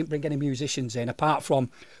instruments, so we didn't bring any musicians in. Apart from,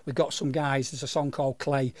 we got some guys. There's a song called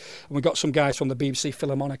Clay, and we got some guys from the BBC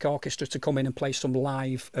Philharmonic Orchestra to come in and play some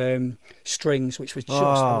live strings, which was just.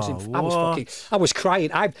 I was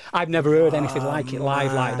crying. I've never heard anything like it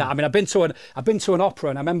live like that. I mean, I've been to an opera,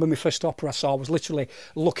 and I remember my first opera I saw. I was literally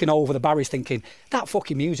looking over the barriers, thinking that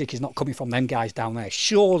fucking music is not coming from them guys down there.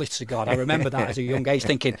 Surely to God, I remember that as a young age,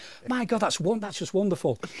 thinking, "My God, that's just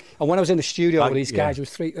wonderful." And when I was in the studio with these guys, there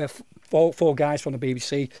was four guys from the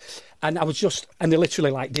BBC, and they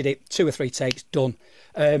literally did it 2 or 3 takes, done.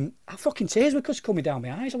 Fucking tears were just coming down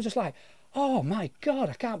my eyes. I was just like, "Oh my God,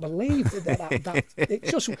 I can't believe that." It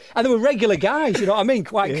just, and they were regular guys, you know what I mean?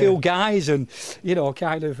 Quite cool guys, and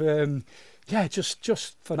kind of.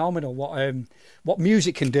 Just phenomenal what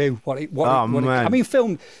music can do. I mean,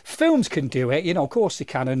 films can do it. Of course they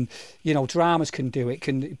can, and dramas can do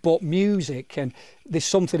it. But music, and there's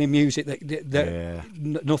something in music that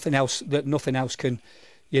nothing else can.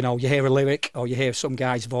 You hear a lyric or you hear some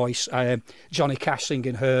guy's voice. Johnny Cash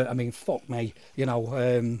singing "Her." I mean, fuck me.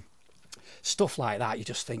 Stuff like that. You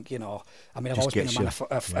just think. I mean, I've always been a man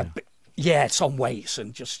of. Tom Waits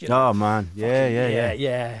and just oh man,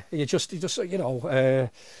 yeah. You just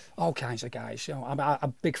all kinds of guys. I'm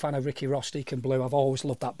a big fan of Ricky Ross, Deacon Blue. I've always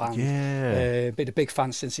loved that band. Been a big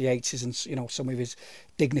fan since the 80s, and some of his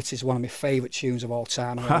Dignity is one of my favourite tunes of all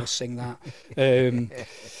time. I always sing that.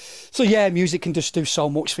 So music can just do so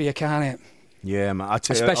much for you, can't it? Yeah, man.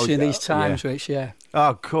 Especially in these times, Rich. Yeah.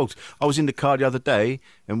 Oh, cool. I was in the car the other day,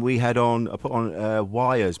 and I put on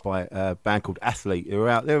Wires by a band called Athlete. They were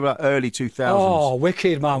like early 2000s. Oh,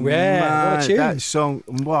 wicked, man. Yeah, man, what a tune. That song.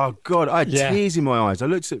 Oh God, I had tears in my eyes. I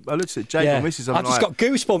looked at Jake and Mrs. I've just got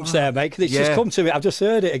goosebumps there, mate, because it's just come to me. I've just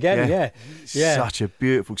heard it again. Yeah. Such a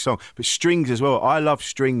beautiful song. But strings as well. I love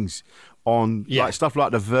strings on like stuff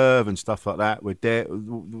like the Verve and stuff like that, with their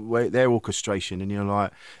orchestration, and you're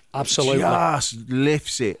like, absolutely, just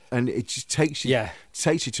lifts it, and it just takes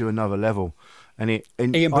you to another level. And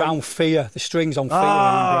Ian Brown, Fear, the strings on Fear.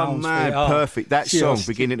 Oh man, perfect. That song,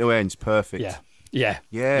 beginning to end, perfect. Yeah,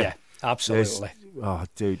 absolutely.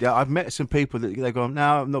 Dude, I've met some people that they go,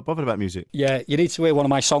 "No, I'm not bothered about music." Yeah, you need to hear one of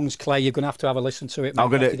my songs, Clay. You're going to have a listen to it. Mate.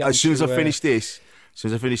 I'm gonna as soon as I finish this. I'm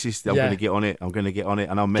going to get on it.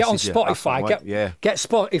 And I'll message you. Get on Spotify. Get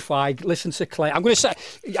Spotify. Listen to Clay. I'm going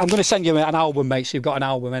to send you an album, mate. So you've got an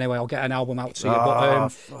album anyway. I'll get an album out to you.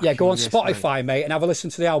 Go on Spotify, mate, and have a listen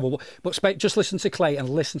to the album. But just listen to Clay and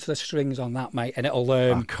listen to the strings on that, mate, and it'll.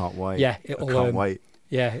 I can't wait. Yeah, I can't wait.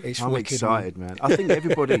 Yeah, I'm wicked, excited, man. I think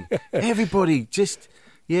everybody just.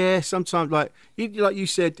 Yeah, sometimes like you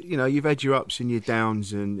said, you've had your ups and your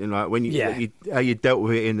downs, and like when how you dealt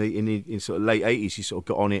with it in sort of late 80s, you sort of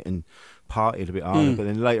got on it and partied a bit harder, but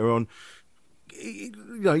then later on,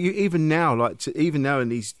 even now in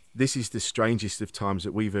these, this is the strangest of times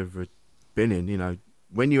that we've ever been in.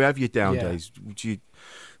 When you have your down days,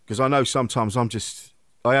 because I know sometimes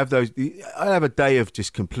I have a day of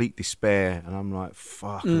just complete despair, and I'm like,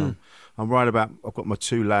 fuck. I'm right about. I've got my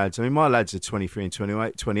 2 lads. I mean, my lads are 23 and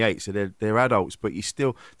 28, so they're adults, but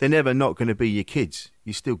they're never not going to be your kids.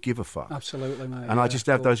 You still give a fuck. Absolutely, mate. And I just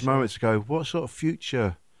have those moments to go, what sort of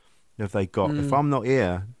future have they got? If I'm not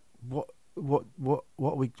here, what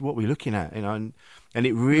are we looking at? And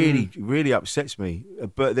it really upsets me.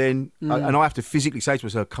 But then, I have to physically say to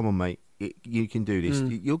myself, "Come on, mate, you can do this.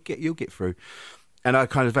 You'll get through." and I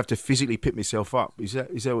kind of have to physically pick myself up. Is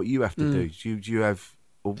that what you have to do? Do you have?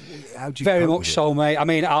 Or how do you Very cope much with it? so, mate. I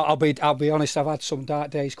mean, I'll be honest. I've had some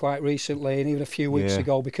dark days quite recently, and even a few weeks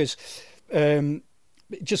ago, because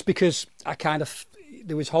just because I kind of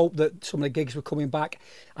there was hope that some of the gigs were coming back.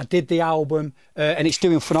 I did the album, and it's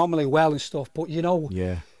doing phenomenally well and stuff. But you know,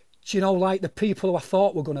 like the people who I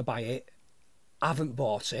thought were going to buy it haven't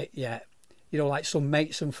bought it yet. You know, like some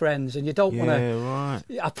mates and friends, and you don't want to. Right.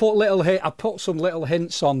 I put some little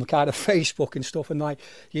hints on the kind of Facebook and stuff, and like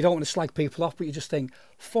you don't want to slag people off, but you just think,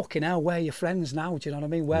 fucking hell, where are your friends now? Do you know what I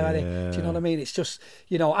mean? Where are they? Do you know what I mean? It's just,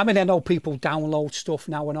 you know, I mean, I know people download stuff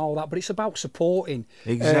now and all that, but it's about supporting.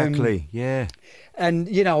 Exactly. And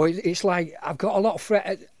you know, it's like I've got a lot of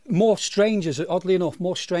friends. More strangers, oddly enough,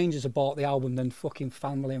 more strangers have bought the album than fucking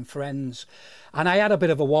family and friends. And I had a bit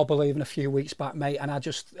of a wobble even a few weeks back, mate. And I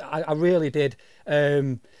really did.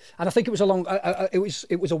 And I think it was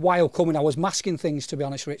it was a while coming. I was masking things, to be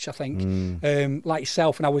honest, Rich. I think, like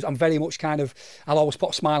yourself, and I'm very much kind of. I'll always put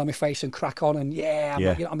a smile on my face and crack on. And you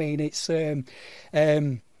know what I mean. It's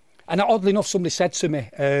and oddly enough, somebody said to me,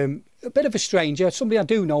 a bit of a stranger, somebody I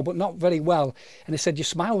do know, but not very well, and they said, your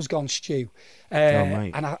smile's gone, Stu.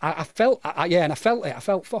 And I felt it. I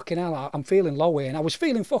felt fucking hell, I'm feeling low here. And I was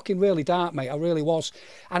feeling fucking really dark, mate. I really was.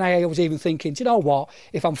 And I was even thinking, do you know what?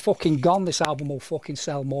 If I'm fucking gone, this album will fucking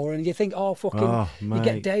sell more. And you think, you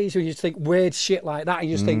get days where you think weird shit like that, and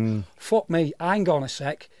you just think, fuck me, hang on a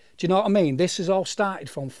sec. Do you know what I mean? This has all started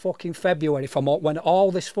from fucking February, from when all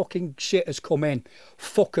this fucking shit has come in.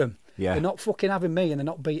 Fuck them. Yeah. They're not fucking having me, and they're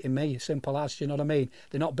not beating me. Simple as, do you know what I mean?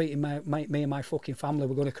 They're not beating me and my fucking family.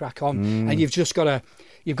 We're going to crack on, and you've got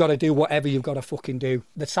to do whatever you've got to fucking do.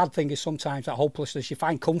 The sad thing is sometimes that hopelessness. You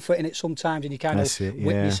find comfort in it sometimes, and you kind of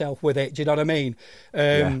whip yourself with it. Do you know what I mean?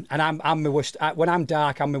 And I'm my worst. When I'm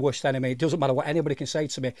dark, I'm my worst enemy. It doesn't matter what anybody can say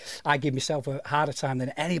to me. I give myself a harder time than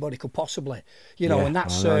anybody could possibly. You know, and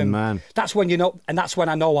that's that's when you know, and that's when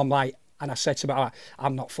I know I'm like. And I said to her,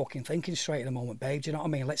 I'm not fucking thinking straight at the moment, babe. Do you know what I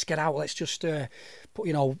mean? Let's get out. Let's just,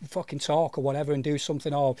 fucking talk or whatever and do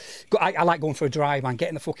something. Or I like going for a drive, man. Get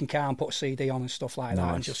in the fucking car and put a CD on and stuff like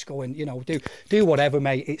that, and just go and do whatever,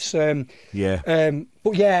 mate. It's and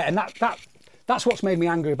that's what's made me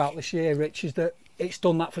angry about this year, Rich, is that it's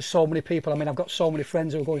done that for so many people. I mean, I've got so many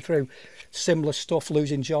friends who are going through similar stuff,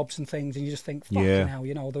 losing jobs and things, and you just think, fucking hell,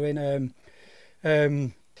 they're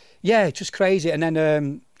in, it's just crazy. And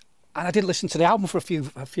then. And I didn't listen to the album for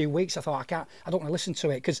a few weeks. I thought I don't want to listen to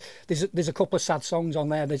it because there's a couple of sad songs on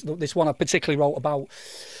there. There's this one I particularly wrote about.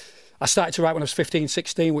 I started to write when I was 15,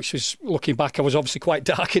 16, which was, looking back, I was obviously quite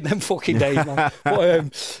dark in them fucking days, man.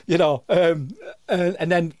 But, and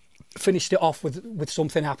then finished it off with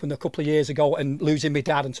something happened a couple of years ago and losing my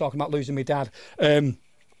dad and talking about losing my dad. And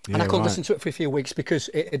I couldn't listen to it for a few weeks because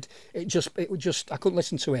it just I couldn't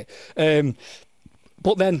listen to it.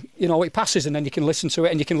 But then it passes, and then you can listen to it,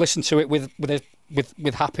 and you can listen to it with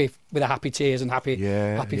happy tears and happy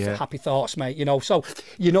thoughts, mate. So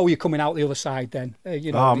you're coming out the other side. Then do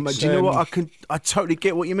you know what? I totally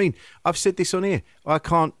get what you mean. I've said this on here.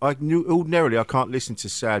 Ordinarily I can't listen to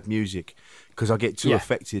sad music because I get too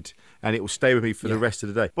affected, and it will stay with me for the rest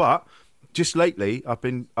of the day. But just lately,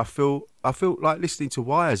 I feel like listening to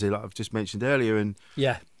Wires, like I've just mentioned earlier, and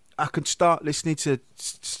I can start listening to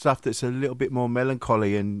stuff that's a little bit more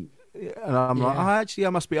melancholy, and I'm like, I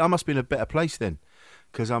must be in a better place then,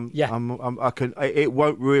 because it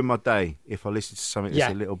won't ruin my day if I listen to something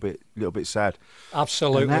that's a little bit sad.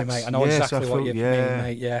 Absolutely, mate. I know exactly what you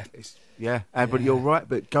mean, mate. But you're right.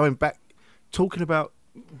 But going back, talking about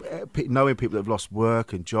knowing people that have lost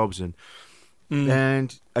work and jobs and.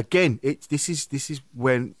 And again, this is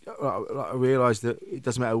when I realised that it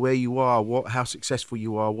doesn't matter where you are, how successful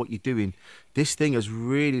you are, what you're doing. This thing has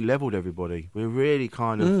really levelled everybody. We're really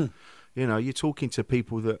kind of, you're talking to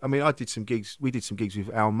people that. I mean, we did some gigs with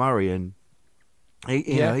Al Murray, and he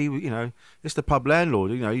it's the pub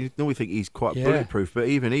landlord. You normally think he's quite bulletproof, but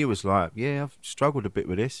even he was like, I've struggled a bit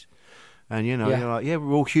with this. And you're like,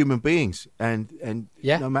 we're all human beings, and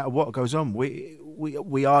no matter what goes on,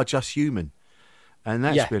 we are just human. And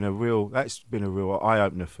that's been a real eye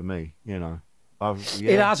opener for me. It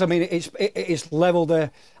has. I mean, it's leveled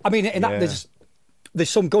there. I mean, there's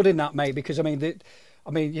some good in that, mate. Because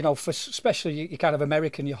for especially you kind of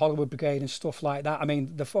American, your Hollywood Brigade and stuff like that. I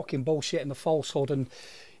mean, the fucking bullshit and the falsehood, and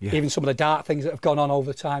even some of the dark things that have gone on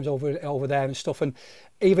over the times over there and stuff. And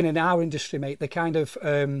even in our industry, mate, they kind of.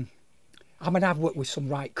 I've worked with some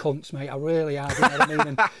right cunts, mate. I really have. You know what I mean?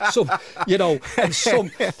 And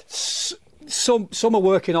some are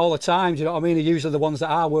working all the time, do you know what I mean? They're usually the ones that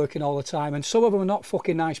are working all the time, and some of them are not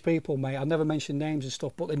fucking nice people, mate. I've never mentioned names and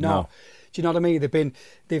stuff, but they're not. Do you know what I mean?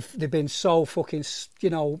 They've been so fucking, you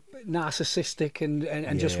know, narcissistic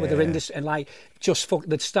and just with their industry and like just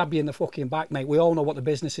they'd stab you in the fucking back, mate. We all know what the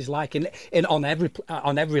business is like in on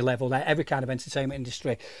every level, like every kind of entertainment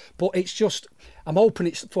industry. But it's just, I'm hoping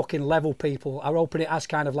it's fucking level, people. I'm hoping it has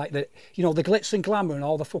kind of like the, you know, the glitz and glamour and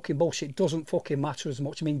all the fucking bullshit doesn't fucking matter as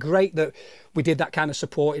much. I mean, great that we did that kind of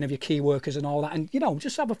supporting of your key workers and all that, and you know,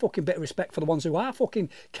 just have a fucking bit of respect for the ones who are fucking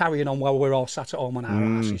carrying on while we're all sat at home on our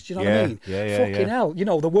asses. Do you know what I mean? Fucking hell, you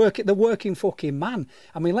know, the working fucking man.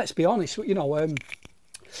 I mean, let's be honest, you know.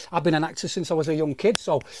 I've been an actor since I was a young kid,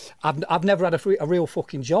 so I've never had a real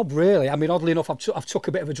fucking job, really. I mean, oddly enough, I've took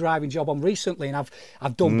a bit of a driving job on recently, and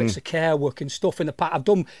I've done bits of care work and stuff in the past. I've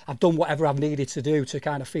done whatever I've needed to do to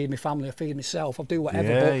kind of feed my family or feed myself. I'll do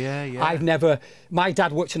whatever. I've never. My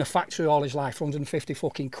dad worked in a factory all his life for 150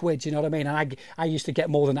 fucking quid. You know what I mean? And I used to get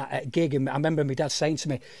more than that at a gig, and I remember my dad saying to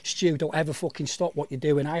me, "Stu, don't ever fucking stop what you're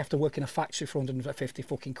doing. I have to work in a factory for 150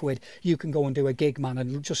 fucking quid. You can go and do a gig, man,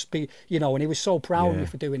 and just be, you know." And he was so proud of me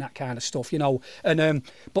for doing that kind of stuff, you know. And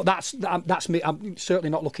but that's me. I'm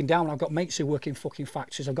certainly not looking down. I've got mates who work in fucking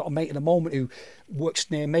factories. I've got a mate at the moment who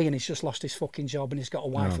works near me, and he's just lost his fucking job, and he's got a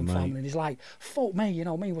wife and family, and he's like, "Fuck me, you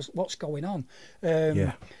know me. What's going on?"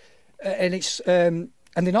 And it's and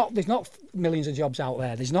there's not millions of jobs out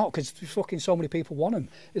there. There's not, because fucking so many people want them.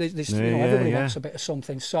 There's you know, everybody wants a bit of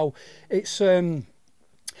something. So it's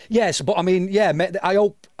yes, but I mean, I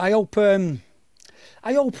hope.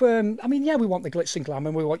 I mean, we want the glitz and glam,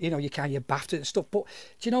 and we want, you know, your BAFTA and stuff. But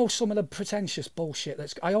do you know some of the pretentious bullshit?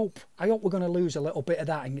 I hope we're going to lose a little bit of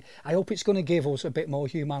that, and I hope it's going to give us a bit more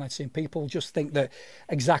humanity. And people just think that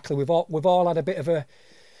exactly we've all had a bit of a.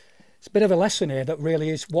 It's a bit of a lesson here that really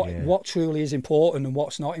is what truly is important and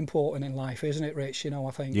what's not important in life, isn't it, Rich? You know,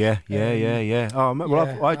 I think. Yeah. Oh,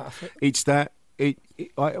 well, it's that.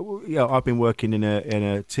 I've been working in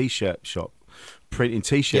a t-shirt shop, printing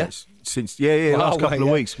t-shirts since last couple of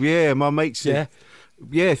weeks. Yeah, my mates.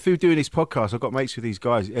 Through doing this podcast, I've got mates with these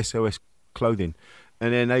guys, SOS Clothing.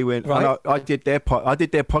 And then they went, and I did their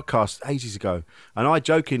podcast ages ago. And I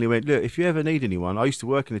jokingly went, "Look, if you ever need anyone," I used to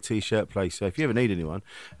work in a t-shirt place, so if you ever need anyone.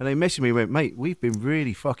 And they messaged me and went, "Mate, we've been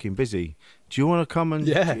really fucking busy. Do you want to come and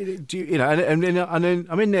do you know?" And then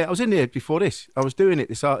I'm in there. I was in there before this. I was doing it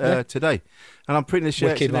this today, and I'm printing the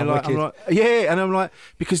shirts. And I'm like,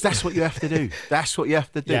 because that's what you have to do. That's what you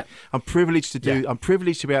have to do. Yeah. I'm privileged to do. Yeah. I'm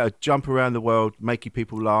privileged to be able to jump around the world, making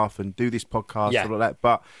people laugh, and do this podcast and all that.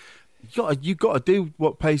 But you got to do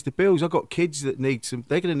what pays the bills. I've got kids that need some.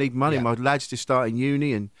 They're going to need money. My lads just starting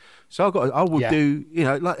uni, and so I will do. You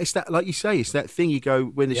know, like it's that. Like you say, it's that thing. You go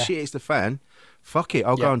when the shit hits the fan. Fuck it,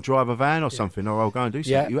 I'll go and drive a van or something, or I'll go and do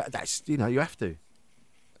something. You have to.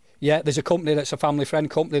 Yeah, there's a company that's a family friend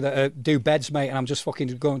company that do beds, mate, and I'm just fucking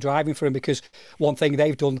going driving for them because one thing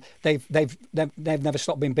they've done, they've never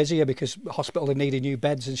stopped being busier because hospital have needed new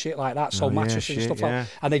beds and shit like that, so mattresses and stuff like that.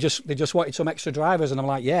 And they just wanted some extra drivers, and I'm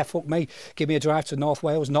like, yeah, fuck me, give me a drive to North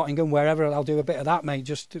Wales, Nottingham, wherever, I'll do a bit of that, mate,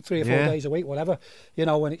 just 3 or 4 days a week, whatever, you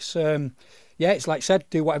know. And it's it's like I said,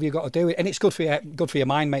 do whatever you got to do, and it's good for your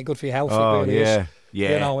mind, mate, good for your health. It really is.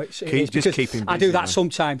 Yeah, you know, it's just keeping busy, I do that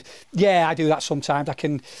sometimes. Yeah, I do that sometimes. I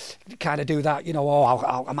can kind of do that, you know.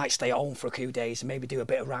 I might stay at home for a few days and maybe do a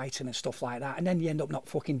bit of writing and stuff like that, and then you end up not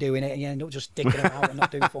fucking doing it, and you end up just digging it out and not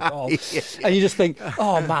doing fuck all. And you just think,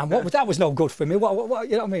 oh man, that was no good for me. What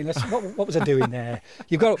you know what I mean? What was I doing there?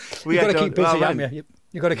 You've got to keep busy, haven't you?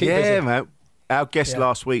 You've got to keep busy. Yeah, man. Our guest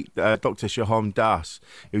last week, Dr. Shaham Das,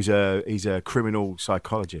 he's a criminal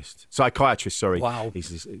psychiatrist. Sorry. Wow.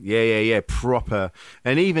 He's proper.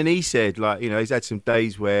 And even he said, like, you know, he's had some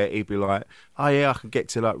days where he'd be like, "Oh yeah, I can get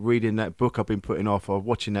to like reading that book I've been putting off or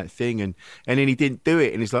watching that thing," and then he didn't do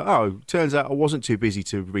it, and he's like, "Oh, turns out I wasn't too busy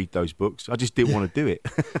to read those books. I just didn't want to do it."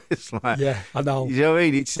 It's like, I know. You know what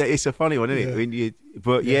I mean? It's a funny one, isn't it?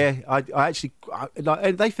 I actually,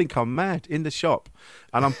 and they think I'm mad in the shop,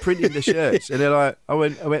 and I'm printing the shirts, and they're like,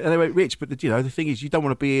 and they went, "Rich, but the thing is, you don't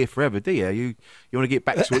want to be here forever, do you? You want to get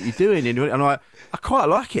back to what you're doing." And I'm like, I quite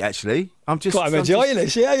like it actually. I'm enjoying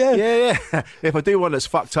this, yeah. If I do one that's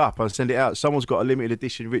fucked up, I'll send it out. Someone's got a limited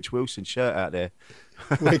edition Rich Wilson shirt out there.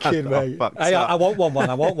 Wicked, mate. Hey, I want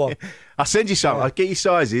one. I'll send you some. I'll get you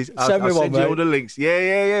sizes. I'll send you all the links.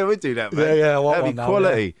 Yeah. We'll do that, mate. Yeah. I want That'd one be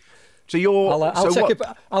quality. Now,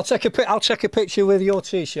 yeah. I'll check a picture with your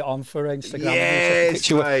T-shirt on for Instagram.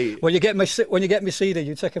 Yes, mate. When you get me CD,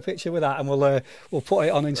 you take a picture with that, and we'll put it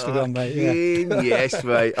on Instagram, mate. Yeah. Yes,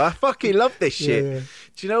 mate. I fucking love this shit. Yeah.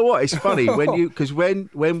 Do you know what? It's funny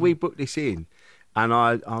when we booked this in, and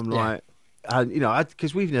I'm like, you know,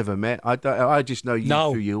 because we've never met. I just know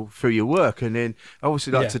you through your work, and then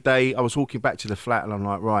obviously like today, I was walking back to the flat, and I'm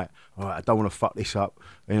like, right, all right, I don't want to fuck this up.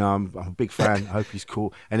 You know, I'm a big fan. I hope he's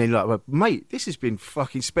cool. And then like, well, mate, this has been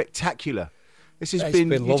fucking spectacular. This has been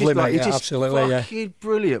lovely, mate. It's just absolutely, fucking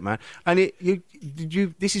brilliant, man. And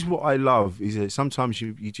this is what I love, is that sometimes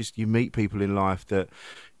you meet people in life that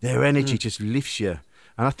their energy just lifts you.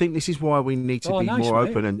 And I think this is why we need to be more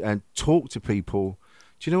open and talk to people.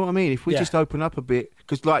 Do you know what I mean? If we just open up a bit,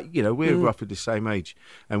 because like, you know, we're roughly the same age,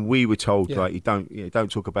 and we were told like you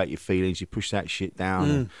don't talk about your feelings, you push that shit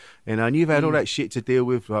down, and you've had all that shit to deal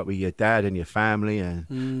with, like with your dad and your family, and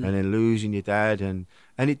then losing your dad, and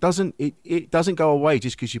it doesn't go away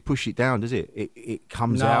just because you push it down, does it? It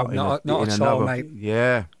comes out not in at another, all, mate.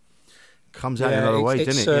 Yeah, comes out in another way,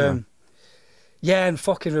 doesn't it? You know? Yeah, and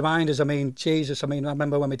fucking reminders. I mean, Jesus. I mean, I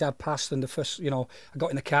remember when my dad passed, and the first, you know, I got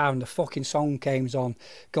in the car and the fucking song came on,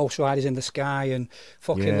 "Ghost Riders in the Sky," and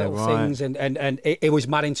fucking little things, and it was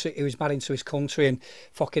mad into his country, and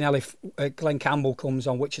fucking hell, if Glenn Campbell comes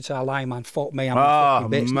on, Wichita Lineman, fuck me, I'm fucking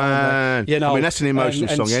bits, man. You know, I mean, that's an emotional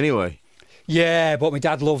song anyway. Yeah, but my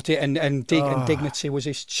dad loved it, and Dignity was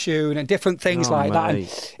his tune, and different things like that.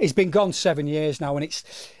 And it's been gone 7 years now, and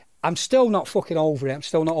I'm still not fucking over it. I'm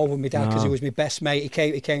still not over my dad, because he was my best mate.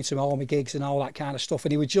 He came to all my gigs and all that kind of stuff.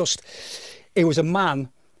 And he was a man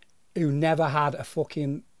who never had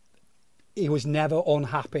he was never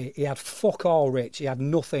unhappy. He had fuck all, Rich. He had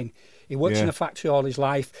nothing. He worked in a factory all his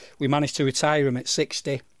life. We managed to retire him at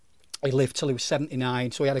 60. He lived till he was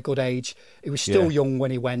 79, so he had a good age. He was still young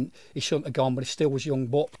when he went. He shouldn't have gone, but he still was young.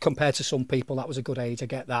 But compared to some people, that was a good age. I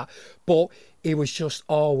get that. But he was just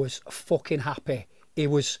always fucking happy. He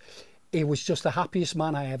was just the happiest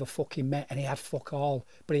man I ever fucking met, and he had fuck all,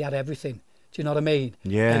 but he had everything. Do you know what I mean?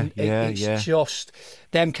 It's just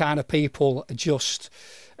them kind of people. Just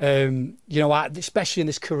you know, especially in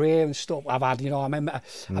this career and stuff I've had. You know, I remember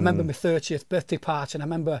my 30th birthday party, and I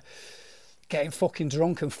remember getting fucking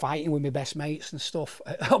drunk and fighting with my best mates and stuff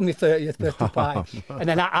on my 30th birthday party. And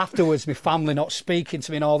then afterwards, my family not speaking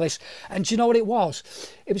to me and all this. And do you know what it was?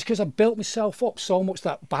 It was because I built myself up so much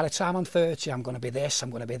that by the time I'm 30, I'm going to be this, I'm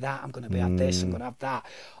going to be that, I'm going to be have this, I'm going to have that.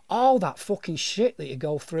 All that fucking shit that you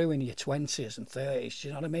go through in your 20s and 30s, do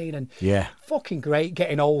you know what I mean? And fucking great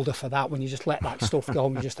getting older for that, when you just let that stuff go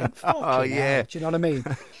and you just think, fucking hell, do you know what I mean?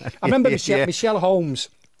 I remember Michelle Holmes,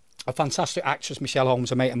 a fantastic actress, Michelle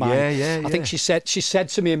Holmes, a mate of mine. I think she said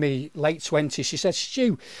to me in my late 20s, she said,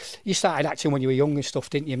 "Stu, you started acting when you were young and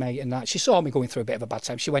stuff, didn't you, mate?" And that. She saw me going through a bit of a bad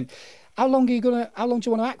time. She went, how long do you want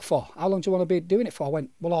to act for? How long do you want to be doing it for? I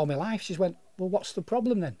went, well, all my life. She went, well, what's the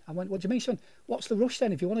problem then? I went, what do you mean? She went, what's the rush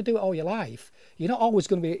then? If you want to do it all your life, it's not always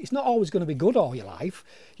going to be good all your life.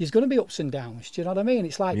 There's going to be ups and downs. Do you know what I mean?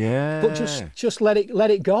 It's like, but just let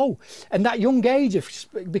it go. And that young age,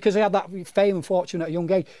 because I had that fame and fortune at a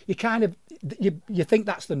young age, you kind of, you think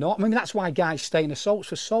that's the norm. I mean, that's why guys stay in assaults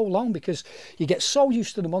for so long, because you get so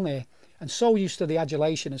used to the money, and so used to the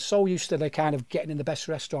adulation, and so used to the kind of getting in the best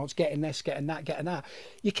restaurants, getting this, getting that.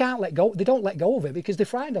 You can't let go. They don't let go of it because they're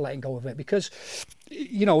frightened of letting go of it, because,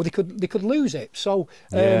 you know, they could lose it. So,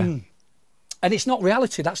 and it's not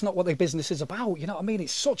reality. That's not what the business is about. You know what I mean?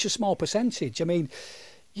 It's such a small percentage. I mean,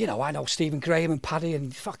 you know, I know Stephen Graham and Paddy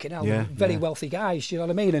and fucking hell, very wealthy guys, you know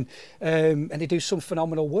what I mean? And they do some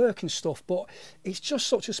phenomenal work and stuff, but it's just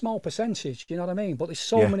such a small percentage, you know what I mean? But there's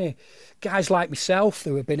so many guys like myself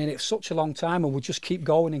who have been in it for such a long time and will just keep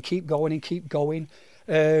going and keep going and keep going.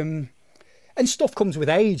 And stuff comes with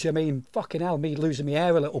age. I mean, fucking hell, me losing my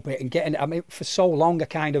hair a little bit and getting, I mean, for so long,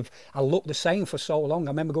 I looked the same for so long.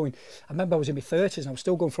 I remember I was in my 30s and I was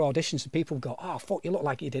still going for auditions, and people would go, oh, fuck, you look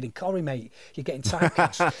like you did in Corrie, mate. You're getting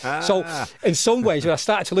typecast. So in some ways, when I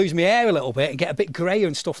started to lose my hair a little bit and get a bit greyer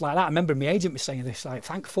and stuff like that, I remember my agent was saying this, like,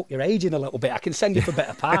 thank fuck you're aging a little bit. I can send you for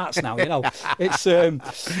better parts now, you know. It's,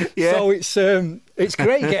 so it's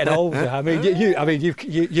great getting older. I mean,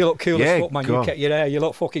 you look cool as fuck, man. You kept your hair, you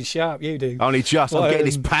look fucking sharp, you do. Only just, I'm getting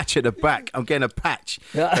this patch at the back. I'm getting a patch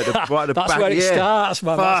right at the That's back. That's where it starts,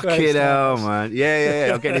 man. Fucking hell, man. Yeah.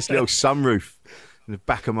 I'm getting this little sunroof in the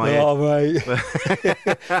back of my head. Oh, mate.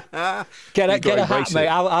 get a hat, mate.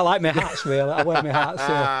 I like my hats, mate. I wear my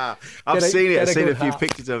hats. I've seen it. I've seen a few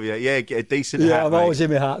pictures of you. Yeah, get a decent hat, Yeah, I'm always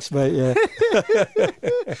in my hats, mate, yeah.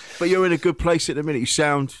 But you're in a good place at the minute. You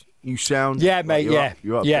sound... Yeah, mate, like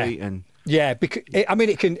you're upbeat and... Yeah, because,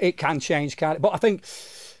 it can change, can't it? But I think...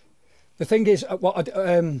 The thing is,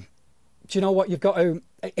 do you know what? You've got to.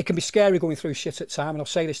 It can be scary going through shit at time, and I'll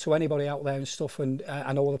say this to anybody out there and stuff. And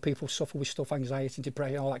I know other people suffer with stuff, anxiety,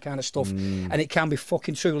 depression, all that kind of stuff, and it can be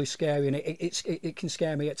fucking truly scary, and it can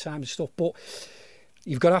scare me at times and stuff. But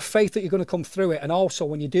you've got to have faith that you're going to come through it. And also,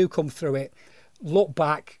 when you do come through it, look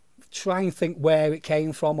back, try and think where it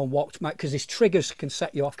came from and what, because these triggers can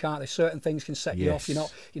set you off, can't they? Certain things can set you off. You're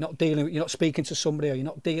not dealing, you're not speaking to somebody,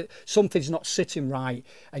 or something's not sitting right,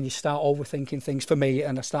 and you start overthinking things. For me,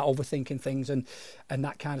 and I start overthinking things and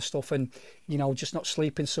that kind of stuff, and just not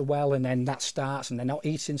sleeping so well, and then that starts, and then not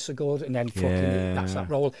eating so good, and then fucking that's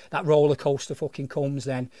that roller coaster fucking comes.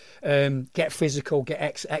 Then get physical,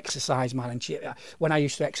 get exercise, man. And when I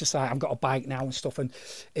used to exercise, I've got a bike now and stuff, and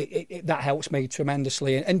that helps me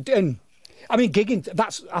tremendously. And I mean, gigging,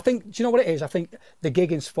 I think, do you know what it is? I think the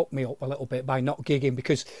gigging's fucked me up a little bit by not gigging,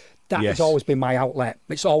 because that has always been my outlet.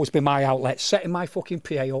 It's always been my outlet, setting my fucking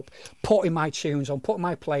PA up, putting my tunes on, putting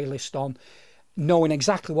my playlist on, knowing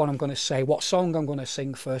exactly what I'm going to say, what song I'm going to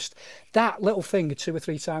sing first. That little thing 2 or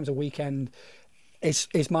 3 times a weekend is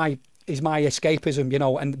my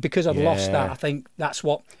escapism, and because I've lost that, I think that's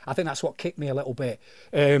what kicked me a little bit.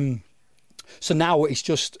 So now it's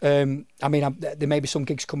just, there may be some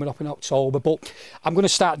gigs coming up in October, but I'm going to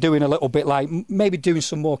start doing a little bit, like maybe doing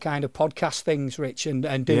some more kind of podcast things, Rich,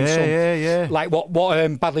 and doing some like what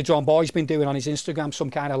Badly Drawn Boy's been doing on his Instagram, some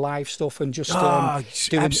kind of live stuff, and just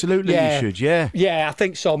doing, absolutely, you should, yeah, I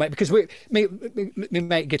think so, mate, because me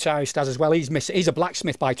mate guitarist as well. He's a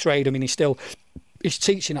blacksmith by trade. I mean, he's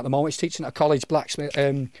teaching at the moment. He's teaching at a college blacksmith.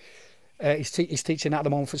 He's teaching at the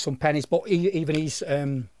moment for some pennies, but he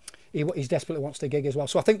desperately wants to gig as well.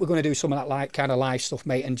 So I think we're going to do some of that like kind of live stuff,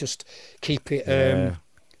 mate, and just keep it,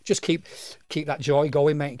 just keep that joy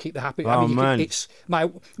going, mate, and keep the happy. It's my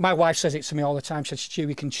wife says it to me all the time. She says, Stu,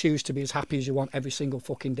 you can choose to be as happy as you want every single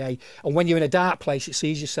fucking day. And when you're in a dark place, it's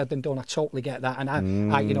easier said than done. I totally get that. And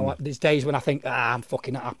I there's days when I think, I'm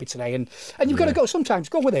fucking not happy today. And you've got to sometimes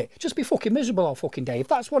go with it. Just be fucking miserable all fucking day. If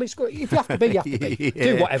that's what it's got, if you have to be, you have to be.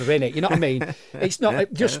 Do whatever in it. You know what I mean? It's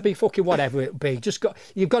not just be fucking whatever it be.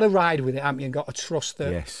 You've got to ride with it, haven't you? You've got to trust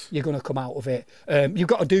that you're going to come out of it. You've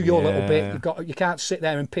got to do your little bit. You can't sit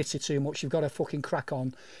there and pity too much. You've got to fucking crack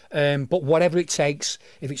on. But whatever it takes,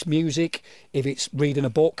 if it's music, if it's reading a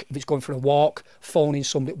book, if it's going for a walk, phoning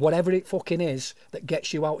somebody, whatever it fucking is that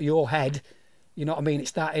gets you out of your head, you know what I mean?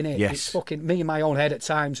 It's that, innit? Yes. It's fucking, me and my own head at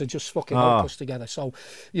times are just fucking hopeless together. So,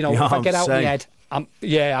 if I get out of my head,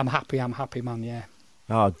 I'm happy, man, yeah.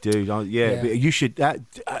 Oh, dude, But you should,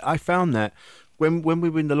 I found that when we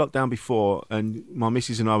were in the lockdown before, and my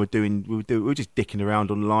missus and I were just dicking around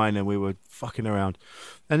online, and we were fucking around,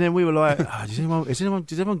 and then we were like, does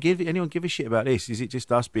anyone give a shit about this? Is it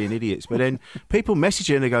just us being idiots? But then people message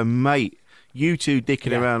it and they go, mate, you two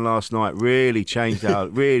dicking around last night really changed out.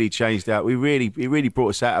 It really brought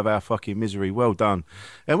us out of our fucking misery. Well done.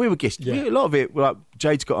 And we were just a lot of it. Like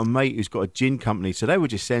Jade's got a mate who's got a gin company, so they were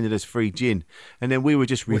just sending us free gin, and then we were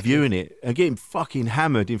just reviewing it and getting fucking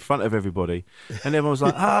hammered in front of everybody. And everyone was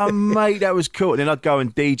like, mate, that was cool. And then I'd go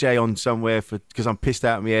and DJ on somewhere because I'm pissed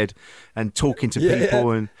out of my head and talking to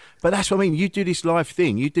people. But that's what I mean. You do this live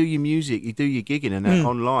thing. You do your music. You do your gigging and that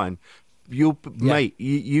online. Mate,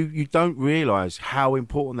 you don't realise how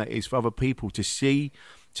important that is for other people to see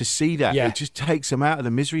that. It just takes them out of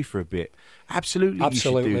the misery for a bit. Absolutely, you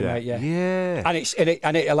should do that. Mate, yeah. And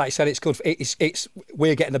it, like I said, it's good. It's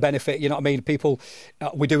we're getting the benefit. You know what I mean? People,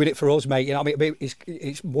 we're doing it for us, mate. You know what I mean?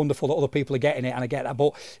 It's wonderful that other people are getting it, and I get that.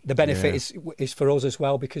 But the benefit is for us as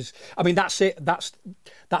well, because I mean that's it. That's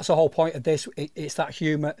the whole point of this. It's that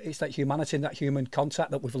humanity and that human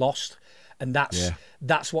contact that we've lost. And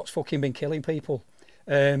that's what's fucking been killing people.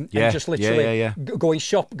 And just literally going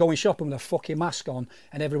shopping with a fucking mask on,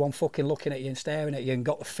 and everyone fucking looking at you and staring at you, and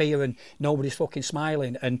got the fear, and nobody's fucking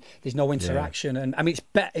smiling, and there's no interaction. And I mean,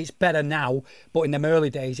 it's better now, but in them early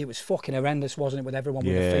days it was fucking horrendous, wasn't it? With everyone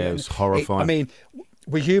with the fear. It was horrifying.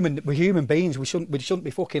 We're human beings. We shouldn't be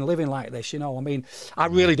fucking living like this, you know. I mean, I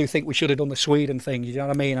really do think we should have done the Sweden thing. You know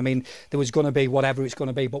what I mean? I mean, there was going to be whatever it's going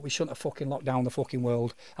to be, but we shouldn't have fucking locked down the fucking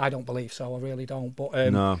world. I don't believe so. I really don't. But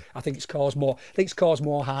no. I think it's caused more. I think it's caused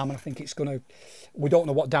more harm, and I think it's going to. We don't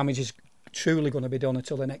know what damage is truly going to be done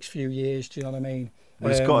until the next few years. Do you know what I mean?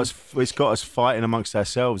 Well, it's got us fighting amongst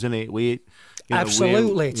ourselves, isn't it?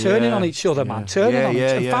 Absolutely, turning on each other, man. Turning on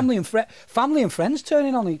each other. Family and friends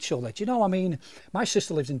turning on each other. Do you know? I mean, my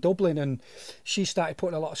sister lives in Dublin, and she started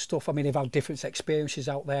putting a lot of stuff. I mean, they've had different experiences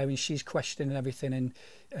out there, and she's questioning everything.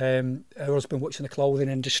 And her husband works in the clothing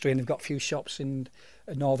industry, and they've got a few shops in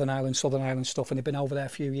Northern Ireland, Southern Ireland stuff, and they've been over there a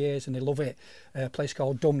few years, and they love it. A place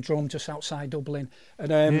called Dumb Drum, just outside Dublin.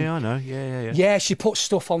 And I know. Yeah. Yeah, she puts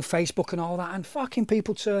stuff on Facebook and all that, and fucking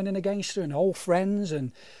people turning against her, and old friends,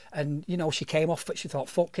 and you know, she came came off. She thought,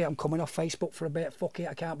 fuck it, I'm coming off Facebook for a bit. Fuck it,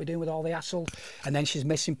 I can't be doing with all the hassle. And then she's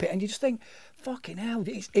missing and you just think, fucking hell,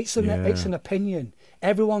 it's an opinion.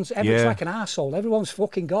 Everyone's like an arsehole. Everyone's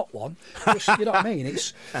fucking got one. Just, you know what I mean?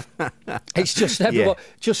 It's just everyone.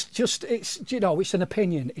 It's an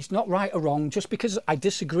opinion. It's not right or wrong. Just because I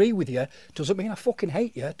disagree with you doesn't mean I fucking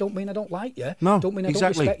hate you. Don't mean I don't like you. No, don't mean I don't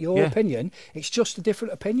respect your opinion. It's just a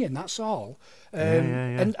different opinion. That's all.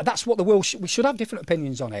 And that's what the world. We should have different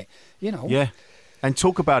opinions on it. You know. Yeah. And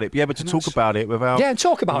talk about it. Be able to talk about it without. Yeah, and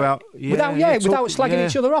talk about it without slagging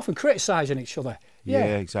each other off and criticising each other.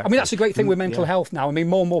 Yeah, exactly. I mean, that's the great thing with mental health now. I mean,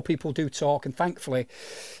 more and more people do talk, and thankfully,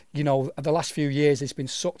 you know, the last few years it's been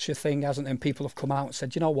such a thing, hasn't it? And people have come out and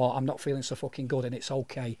said, you know what, I'm not feeling so fucking good, and it's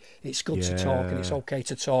okay. It's good to talk, and it's okay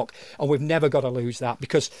to talk, and we've never got to lose that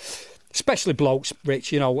because. Especially blokes,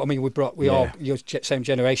 Rich, you know, I mean, all, you're same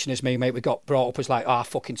generation as me, mate, we got brought up as like,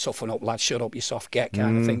 fucking toughen up, lad, shut up, you soft get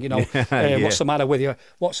kind of thing, you know. What's the matter with you?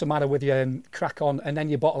 What's the matter with you? Crack on, and then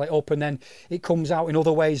you bottle it up, and then it comes out in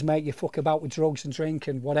other ways, mate. You fuck about with drugs and drink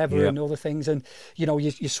and whatever and other things, and, you know,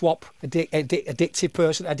 you swap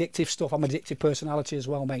addictive stuff. I'm an addictive personality as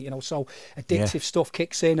well, mate, you know, so addictive stuff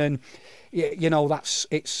kicks in, and, you know,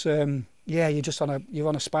 you're just on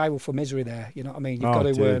a spiral for misery there. You know what I mean? You've got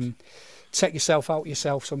to take yourself out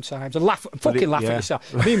yourself sometimes and laugh at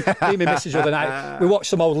yourself. Me and my missus the other night, we watched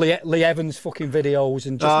some old Lee Evans fucking videos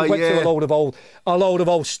and just went through a load of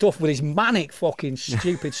old stuff with his manic fucking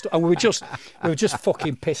stupid stuff, and we were just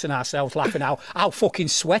fucking pissing ourselves laughing how fucking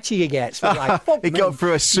sweaty he gets. We're like, fuck he got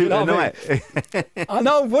through a suit at night. I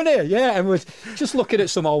know, wasn't he? Yeah, and we're just looking at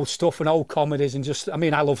some old stuff and old comedies and just, I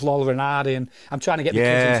mean, I love Laurel and Hardy, and I'm trying to get the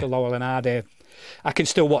kids into Laurel and Hardy. I can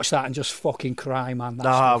still watch that and just fucking cry, man.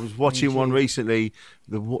 I was watching one recently.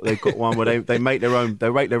 They've got one where they make their own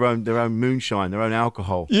moonshine, their own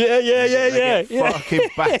alcohol. Yeah. Fucking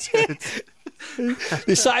battered.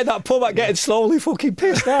 They sat in that pub getting slowly fucking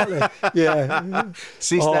pissed, aren't they? Yeah.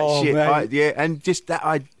 See, that shit. And just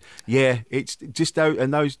that it's just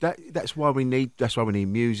that's why we need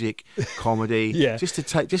music, comedy. Just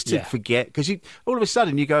to forget, because all of a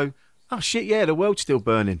sudden you go, oh shit, yeah, the world's still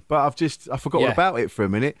burning, but I forgot all about it for a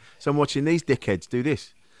minute. So I'm watching these dickheads do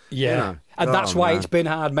this. Yeah, you know? And that's why it's been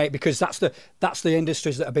hard, mate, because that's the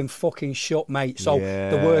industries that have been fucking shut, mate. So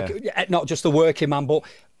not just the working man, but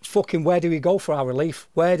fucking where do we go for our relief?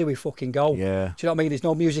 Where do we fucking go? Yeah. Do you know what I mean? There's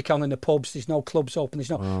no music on in the pubs. There's no clubs open. There's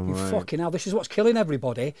no fucking hell. This is what's killing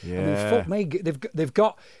everybody. Yeah. I mean, fuck me.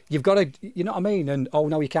 You've got to, you know what I mean? And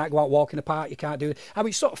no, you can't go out walking the park. You can't do it. I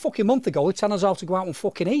mean, sort of fucking month ago, they telling us all to go out and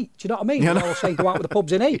fucking eat. Do you know what I mean? They're all saying go out with the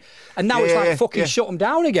pubs and eat. And now it's like fucking shut them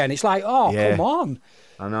down again. It's like, come on.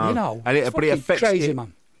 I know. You know, but it affects crazy,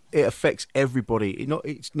 man. It affects everybody.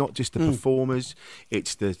 It's not just the performers.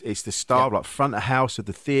 It's the staff, like front of house of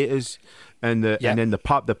the theatres, and then the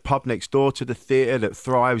pub next door to the theatre that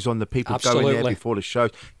thrives on the people going there before the show.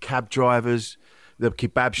 Cab drivers, the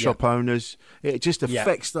kebab shop owners. It just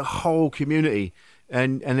affects the whole community.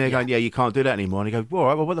 And they're going, you can't do that anymore. And you go, all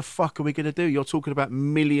right, well, what the fuck are we going to do? You're talking about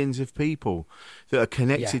millions of people that are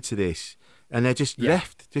connected to this, and they're just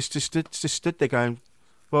left, just stood there going,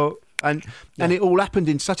 well. And it all happened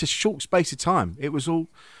in such a short space of time. It was all,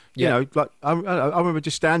 you know, like I remember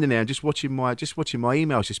just standing there and just watching my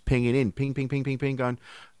emails just pinging in, ping, going,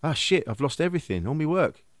 oh shit, I've lost everything, all my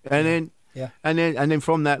work. And then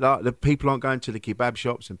from that, like, the people aren't going to the kebab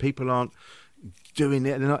shops and people aren't doing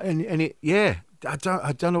it. I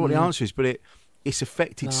don't know what the answer is, but it's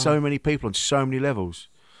affected so many people on so many levels.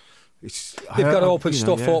 They've got to open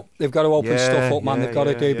stuff up. They've got to open stuff up, man. They've got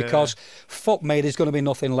to do because fuck me, there's going to be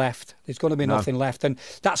nothing left. There's going to be nothing left, and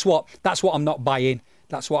that's what I'm not buying.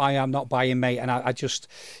 That's what I am not buying, mate. And I just,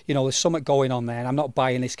 you know, there's something going on there, and I'm not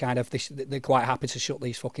buying this kind of this. They're quite happy to shut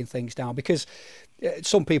these fucking things down because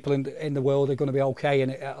some people in the world are going to be okay,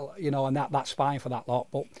 and you know, and that's fine for that lot.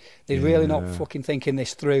 But they're really not fucking thinking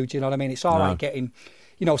this through. Do you know what I mean? It's all right getting.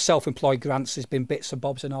 You know, self-employed grants, there's been bits and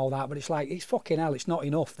bobs and all that, but it's like, it's fucking hell, it's not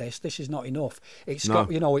enough, this is not enough. It's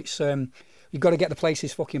got, you know, it's, you've got to get the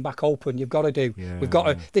places fucking back open, you've got to do, we've got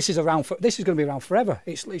to, this is going to be around forever,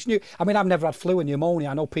 it's new. I mean, I've never had flu and pneumonia,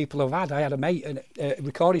 I know people have had, I had a mate in a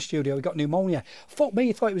recording studio who got pneumonia, fuck me,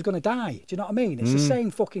 he thought he was going to die, do you know what I mean? It's the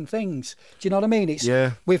same fucking things, do you know what I mean? It's,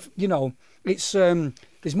 with, you know, it's,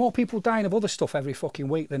 there's more people dying of other stuff every fucking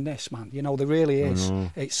week than this, man. You know, there really is.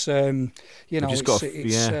 It's, you know, they've got to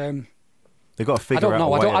figure out.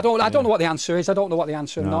 I don't know. I don't know what the answer is. I don't know what the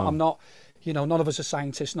answer is. I'm not. You know, none of us are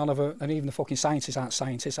scientists. None of us, and even the fucking scientists aren't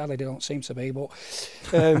scientists. They don't seem to be. But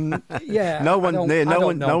yeah, no one.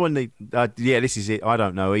 Yeah, this is it. I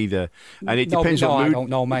don't know either. And it depends what mood. I don't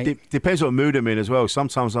know, mate. Depends what mood I'm in as well.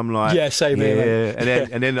 Sometimes I'm like, yeah, same here.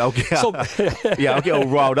 And then I'll get, I'll get all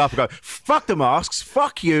riled up and go, fuck the masks,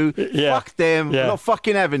 fuck you, fuck them. I'm not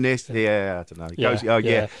fucking having this. Yeah, I don't know. It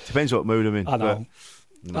goes, depends what mood I'm in. I know.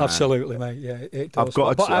 But, absolutely, mate. Yeah, it does.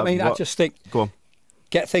 I just think. Go on.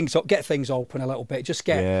 Get things open a little bit. Just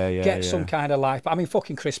get some kind of life. I mean,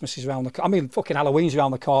 fucking Christmas is around the. I mean, fucking Halloween's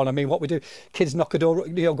around the corner. I mean, what we do? Kids knock a door,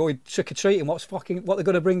 going trick or treating. What they're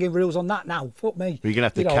going to bring in rules on that now? Fuck me. You're going to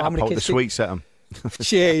have to catapult the sweets at them.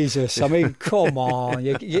 Jesus, I mean, come on.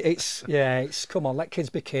 It's come on. Let kids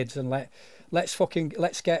be kids, and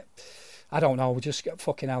let's get. I don't know. Just get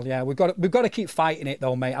fucking hell. Yeah, we've got to keep fighting it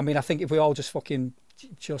though, mate. I mean, I think if we all just fucking.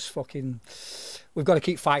 We've got to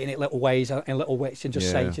keep fighting it little ways in little ways and just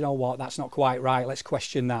say, do you know what, that's not quite right. Let's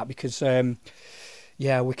question that because,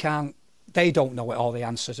 we can't. They don't know all the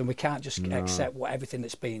answers, and we can't just accept everything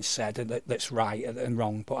that's being said and that's right and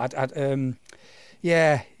wrong. But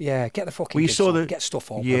get the fucking get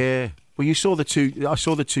stuff open. Yeah. Well, you saw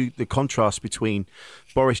the contrast between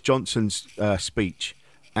Boris Johnson's speech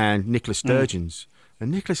and Nicola Sturgeon's. And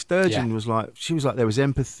Nicola Sturgeon was like, there was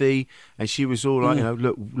empathy, and she was all like,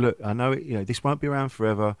 look, I know it, this won't be around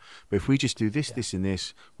forever, but if we just do this, this, and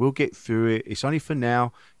this, we'll get through it. It's only for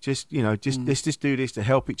now. Let's just do this to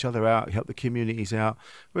help each other out, help the communities out.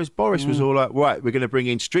 Whereas Boris was all like, right, we're going to bring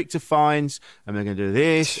in stricter fines, and we're going to do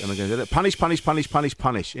this, and we're going to do that. Punish.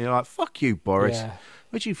 And you're like, fuck you, Boris. Yeah.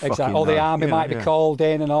 Would you fucking exactly. The army might be called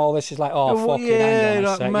in and all this is like, fucking hang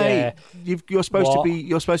on a sec. Mate, you're supposed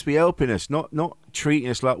to be helping us, not treating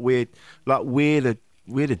us like we're the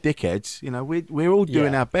dickheads. We're all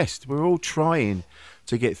doing our best. We're all trying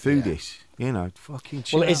to get through this. Fucking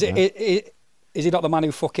chill. Well, is he not the man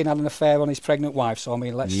who fucking had an affair on his pregnant wife? So I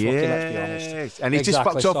mean, let's be honest. And he's just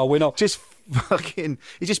fucked off. So we're not just fucking.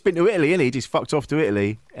 He's just been to Italy, innit? He just fucked off to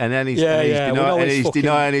Italy, and then he's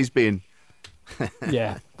denying he's been.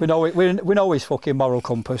 Yeah, we know his fucking moral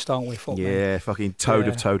compass, don't we? Fucking toad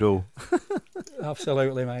of toad all.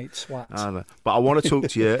 Absolutely, mate. Swat. But I want to talk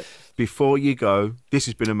to you before you go. This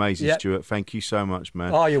has been amazing, Stuart. Thank you so much,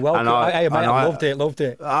 man. Oh, you're welcome. I loved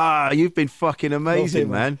it. You've been fucking amazing,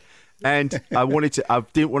 man. And I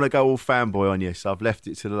didn't want to go all fanboy on you, so I've left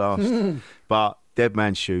it to the last. But Dead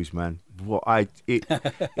Man's Shoes, man.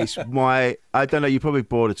 It's my. I don't know. You're probably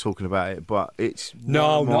bored of talking about it, but it's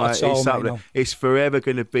not at all. Mate, it's forever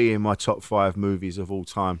going to be in my top 5 movies of all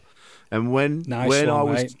time. And when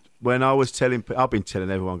I was telling, I've been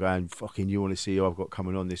telling everyone, going, fucking, you want to see who I've got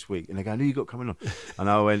coming on this week? And they go, who you got coming on? And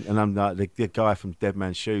I went, and I'm like the guy from Dead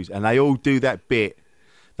Man's Shoes, and they all do that bit.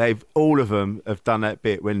 All of them have done that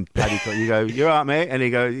bit when Paddy, you go, you're right, mate, and he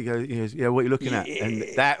goes, yeah, what are you looking at? And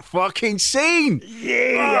that fucking scene,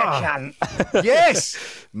 can.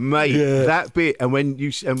 Yes, mate, that bit, and when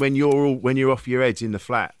you're off your heads in the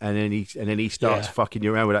flat, and then he starts fucking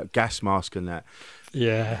you around with that gas mask and that.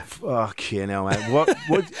 Yeah, fucking hell, man. What?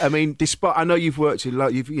 I mean, despite I know you've worked in,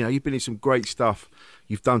 you've been in some great stuff.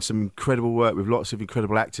 You've done some incredible work with lots of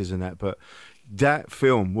incredible actors and that, but that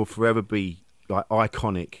film will forever be. Like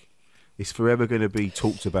iconic, it's forever going to be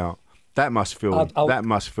talked about. That must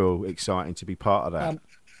feel exciting to be part of that.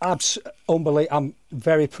 Unbelievable. I'm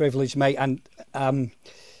very privileged, mate, and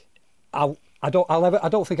I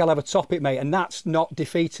don't think I'll ever top it, mate. And that's not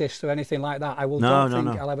defeatist or anything like that.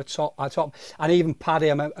 I'll ever top. And even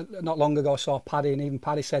Paddy, not long ago I saw Paddy, and even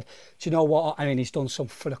Paddy said, "Do you know what? I mean, he's done some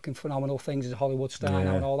fucking phenomenal things as a Hollywood star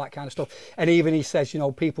now and all that kind of stuff." And even he says,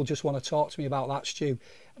 people just want to talk to me about that, Stu.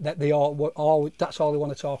 That they all that's all they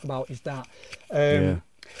want to talk about is that.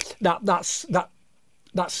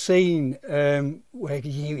 That scene where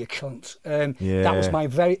you cunt.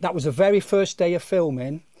 That was the very first day of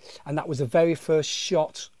filming. And that was the very first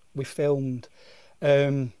shot we filmed.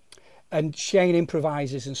 And Shane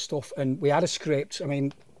improvises and stuff. And we had a script. I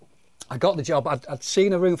mean, I got the job. I'd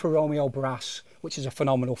seen A Room for Romeo Brass, which is a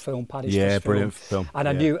phenomenal film, Paddy's first brilliant film. And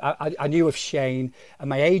I knew of Shane. And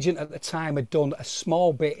my agent at the time had done a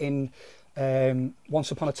small bit in Once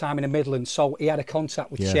Upon a Time in the Midlands. So he had a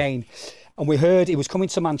contact with Shane. And we heard he was coming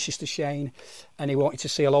to Manchester, Shane, and he wanted to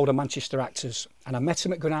see a load of Manchester actors. And I met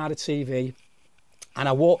him at Granada TV. And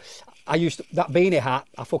I used that beanie hat.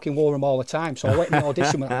 I fucking wore them all the time. So I went in the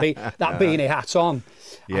audition with that beanie hat on.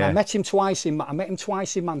 Yeah. And I met him twice in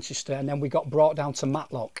Manchester, and then we got brought down to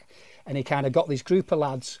Matlock, and he kind of got this group of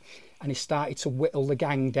lads, and he started to whittle the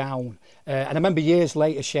gang down. And I remember years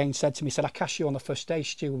later, Shane said to me, he said, I cast you on the first day,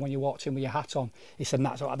 Stu, when you walked in with your hat on. He said,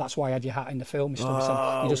 that's why I had your hat in the film. He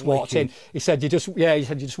said, you just walked in. He said, you just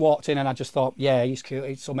walked in, and I just thought, yeah, he's cool,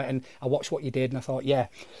 he's something. And I watched what you did, and I thought, yeah.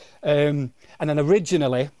 And then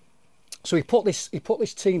originally, so he put this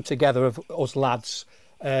team together of us lads,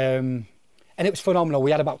 and it was phenomenal.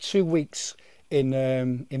 We had about 2 weeks in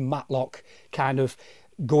Matlock, kind of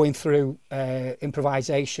going through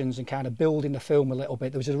improvisations and kind of building the film a little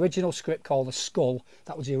bit. There was an original script called The Skull.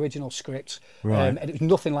 That was the original script, and it was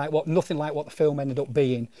nothing like what the film ended up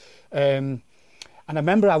being. And I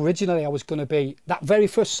remember originally I was going to be, that very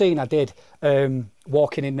first scene I did,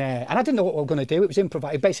 walking in there, and I didn't know what we were going to do. It was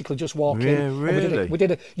improvised, basically just walking. Yeah, really? We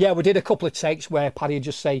did a couple of takes where Paddy would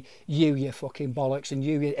just say, you fucking bollocks, and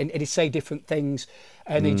and he'd say different things.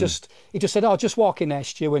 And he just said, oh, just walk in there,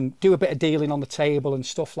 Stu, and do a bit of dealing on the table and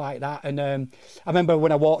stuff like that. And I remember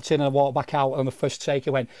when I walked in and I walked back out on the first take, he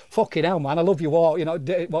went, fucking hell, man, I love your walk. You know,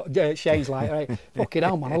 what Shane's like, right? Fucking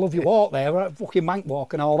hell, man, I love your walk there, right? Fucking mank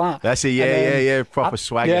walk and all that. That's it, proper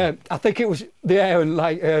swagger. Yeah, I think it was,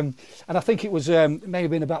 and I think it was maybe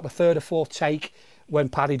been about the third or fourth take when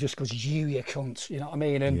Paddy just goes, you cunt, you know what I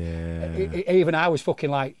mean? And even I was fucking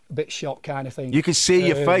like a bit shocked, kind of thing. You can see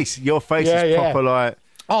your face. Your face is proper like.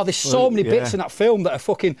 Oh, there's so many bits in that film that are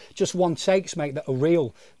fucking just one takes, mate, that are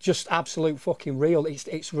real. Just absolute fucking real.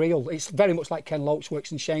 It's real. It's very much like Ken Loach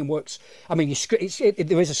works and Shane works. I mean,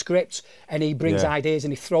 there is a script, and he brings ideas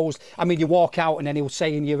and he throws. I mean, you walk out and then he'll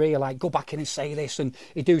say in your ear, like, go back in and say this, and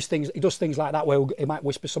he does things like that where he might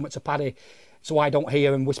whisper something to Paddy, so I don't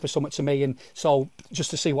hear, and whisper something to me, and so just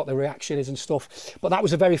to see what the reaction is and stuff. But that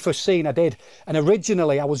was the very first scene I did, and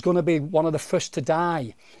originally I was going to be one of the first to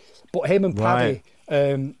die, but him and Paddy,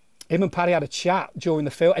 had a chat during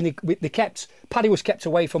the film, and Paddy was kept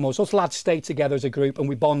away from us. Us lads stayed together as a group, and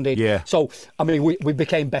we bonded. Yeah. So I mean, we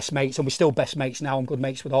became best mates, and we're still best mates now. I'm good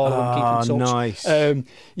mates with all of them. Keep in touch.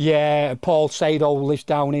 Nice. Paul Sado lives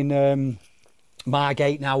down in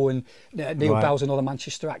Margate now, and Neil Bell's another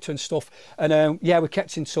Manchester actor and stuff. And we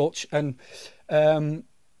kept in touch, and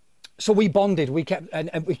so we bonded. We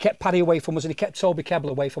kept Paddy away from us, and he kept Toby Kebbell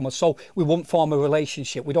away from us. So we wouldn't form a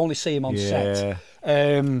relationship. We'd only see him on set,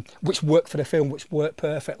 which worked for the film, which worked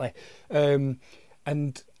perfectly.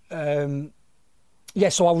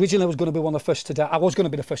 So originally I was going to be one of the first to die. I was going to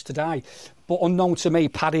be the first to die. But unknown to me,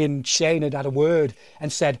 Paddy and Shane had a word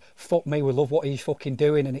and said, fuck me, we love what he's fucking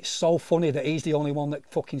doing. And it's so funny that he's the only one that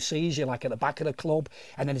fucking sees you, like at the back of the club.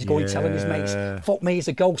 And then he's going telling his mates, fuck me, he's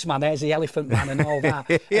a ghost man, there's the elephant man and all that.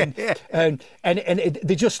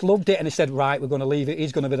 They just loved it. And they said, right, we're going to leave it.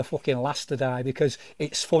 He's going to be the fucking last to die, because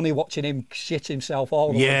it's funny watching him shit himself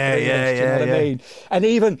all the way through. You know what I mean? And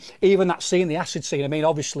even that scene, the acid scene, I mean,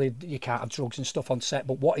 obviously you can't have drugs and stuff on set,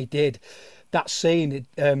 but what he did, that scene,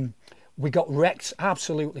 we got wrecked,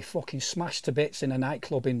 absolutely fucking smashed to bits in a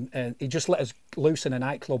nightclub. He just let us loose in a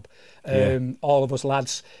nightclub, all of us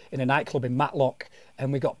lads in a nightclub in Matlock,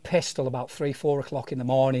 and we got pissed till about 3-4 o'clock in the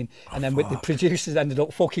morning. And then the producers ended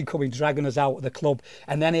up fucking dragging us out of the club,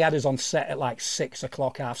 and then he had us on set at like 6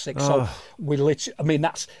 o'clock, 6:30. So we literally, I mean,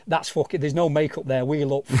 that's fucking, there's no makeup there, we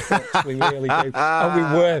look fucked, we really do. And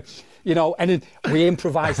we were, you know, and then we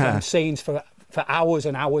improvised them scenes for hours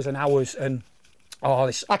and hours and hours. And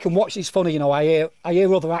I can watch. It's funny, you know. I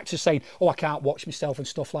hear other actors saying, "Oh, I can't watch myself" and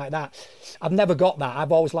stuff like that. I've never got that.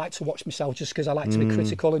 I've always liked to watch myself just because I like to be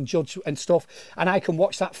critical and judge and stuff. And I can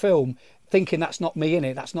watch that film thinking that's not me in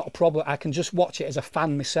it. That's not a problem. I can just watch it as a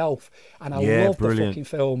fan myself, and I love the fucking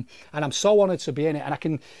film. And I'm so honoured to be in it. And I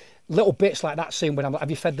can. Little bits like that scene when I'm like, have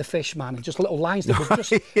you fed the fish, man? And just little lines that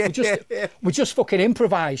we just fucking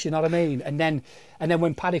improvise, you know what I mean? And then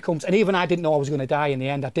when Paddy comes, and even I didn't know I was going to die in the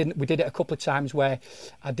end. We did it a couple of times where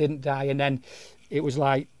I didn't die, and then it was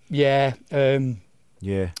like, and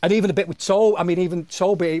even a bit with Toby. I mean, even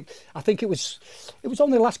Toby, I think it was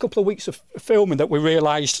only the last couple of weeks of filming that we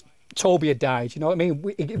realised Toby had died. You know what I mean?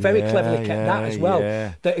 We very cleverly kept that as well.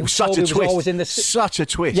 Yeah. That it was such Toby a twist. Was always in the such a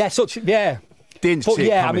twist. Yeah, Didn't see it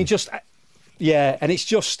coming. I mean, and it's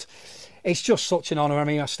just such an honour. I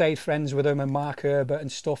mean, I stayed friends with him and Mark Herbert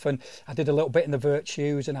and stuff, and I did a little bit in the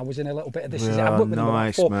Virtues, and I was in a little bit of This Is It. I've worked with him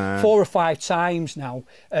about 4 or 5 times now.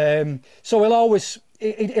 So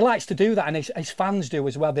he likes to do that, and his fans do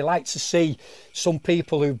as well. They like to see some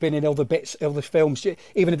people who've been in other films,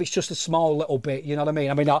 even if it's just a small little bit. You know what I mean?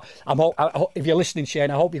 I mean, if you're listening, Shane,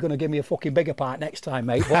 I hope you're going to give me a fucking bigger part next time,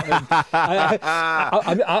 mate. But,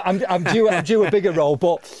 I'm due a bigger role,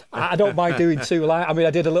 but I don't mind doing two. Like, I mean,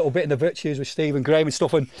 I did a little bit in The Virtues with Stephen Graham and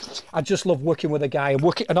stuff, and I just love working with a guy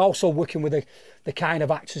and also working with the kind of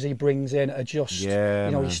actors he brings in are just,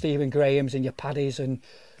 your Stephen Grahams and your Paddies and.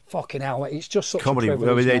 Fucking hell, it's just such comedy. A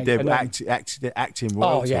privilege, they're acting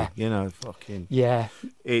royalty. You know, fucking. Yeah.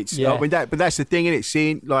 It's. I mean, but that's the thing, isn't it?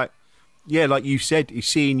 Seeing like you said,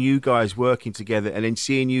 seeing you guys working together, and then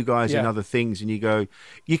seeing you guys in other things, and you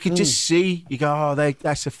can just see. You go,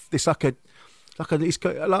 it's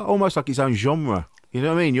almost like its own genre. You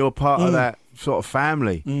know what I mean? You're part of that sort of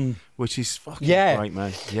family, which is fucking great,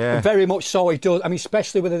 man. Yeah, very much so. He does. I mean,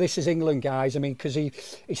 especially with the This Is England guys. I mean, because he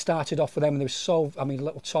started off with them, and they were so. I mean,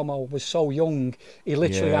 little Tomo was so young. He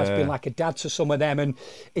literally has been like a dad to some of them, and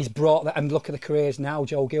he's brought that. And look at the careers now,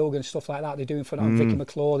 Joe Gilgan and stuff like that. They're doing phenomenal. Vicky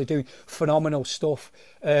McClure, they're doing phenomenal stuff.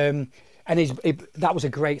 And that was a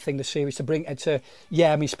great thing, the series, to bring it to.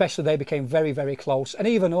 Yeah, I mean, especially they became very, very close, and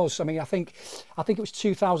even us. I mean, I think it was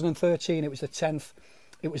 2013. It was the 10th.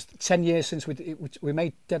 It was 10 years since we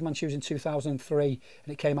made Dead Man's Shoes in 2003,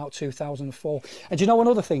 and it came out 2004. And do you know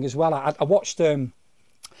another thing as well? I watched a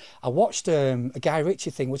Guy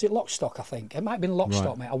Ritchie thing. Was it Lock, Stock? I think it might have been Lock,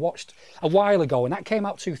 Stock, mate. I watched a while ago, and that came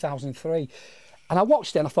out 2003. And I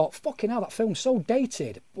watched it and I thought, fucking hell, that film's so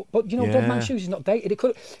dated. But you know, Dead Man's Shoes is not dated.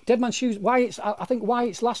 Dead Man's Shoes. I think why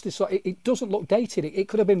it's lasted so it doesn't look dated. It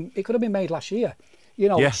could have been made last year. You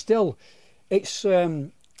know, it's still.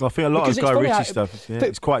 Well, I think a lot of Guy Ritchie stuff,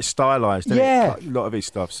 it's quite stylised, isn't it? A lot of his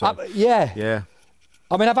stuff. So. Yeah.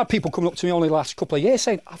 I mean, I've had people coming up to me only the last couple of years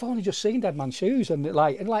saying, I've only just seen Dead Man's Shoes, and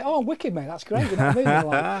oh, wicked, mate, that's great. You know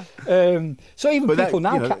what I mean? So even people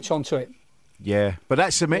now catch on to it. Yeah, but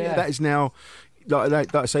that's cemented. That is now,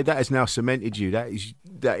 like I say, that has now cemented you. That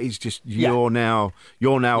is just you're now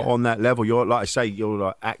on that level. You're like I say, you're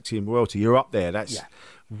like acting royalty. You're up there.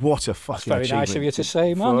 What a fucking That's very nice of you to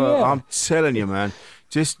say, man. I'm telling you, man.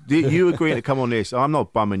 Just you agreeing to come on this. I'm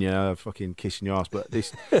not bumming you, fucking kissing your ass, but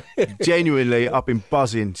this genuinely, I've been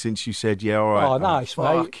buzzing since you said, yeah, all right. Oh, nice,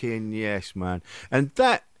 mate. Fucking yes, man. And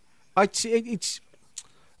that, I mean,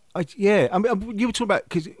 you were talking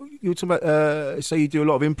about, say you do a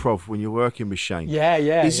lot of improv when you're working with Shane. Yeah.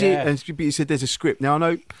 It? And you said there's a script. Now I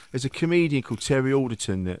know there's a comedian called Terry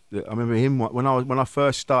Alderton that I remember him when I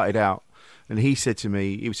first started out, and he said to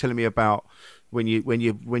me, he was telling me about. When you're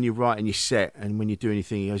writing your set and when you do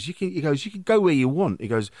anything, he goes, you can go where you want. He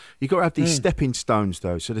goes, you got to have these stepping stones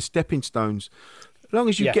though. So the stepping stones, as long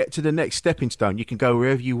as you get to the next stepping stone, you can go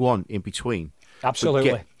wherever you want in between.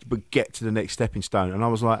 Absolutely. But get to the next stepping stone. And I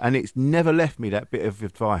was like, and it's never left me that bit of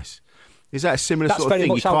advice. Is that a similar sort of thing?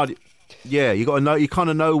 You got to know. You kind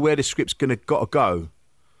of know where the script's got to go.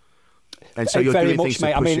 And so you're doing things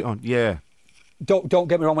to push it on. Yeah. Don't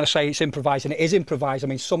get me wrong when I say it's improvised, and it is improvised. I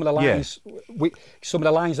mean, some of the lines, some of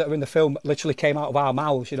the lines that are in the film literally came out of our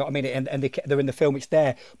mouths. You know what I mean? And they're in the film. It's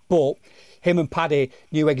there, but him and Paddy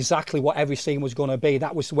knew exactly what every scene was going to be.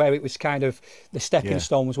 That was where it was kind of the stepping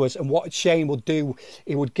stones was. And what Shane would do,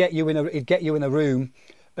 he'd get you in a room.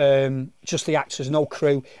 Just the actors, no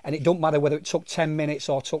crew, and it don't matter whether it took 10 minutes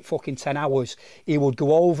or took fucking 10 hours. He would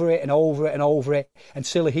go over it and over it and over it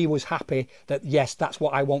until he was happy that yes, that's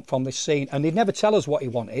what I want from this scene. And he'd never tell us what he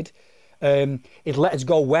wanted. He'd let us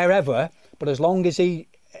go wherever, but as long as he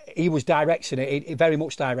was directing it, he very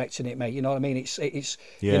much directing it, mate. You know what I mean? It's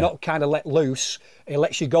you're not kind of let loose. It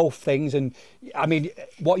lets you go things, and I mean,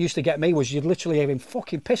 what used to get me was you'd literally hear him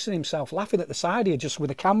fucking pissing himself, laughing at the side of you, just with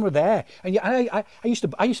the camera there. And I used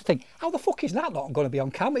to think, how the fuck is that not going to be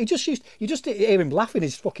on camera? You just hear him laughing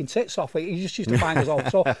his fucking tits off. He just used to find us all.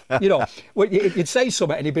 So you know, you'd say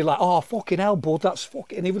something, and he'd be like, "Oh fucking hell, bud, that's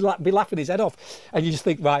fucking," and he would be laughing his head off, and you just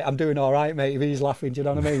think, right, I'm doing all right, mate. If he's laughing, do you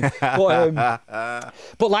know what I mean?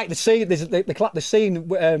 But like the scene, the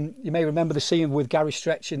scene. You may remember the scene with Gary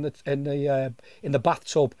Stretch in the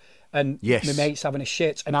bathtub, and my mate's having a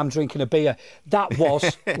shit, and I'm drinking a beer. That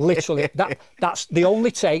was literally that's the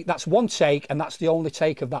only take. That's one take, and that's the only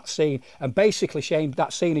take of that scene. And basically, Shane,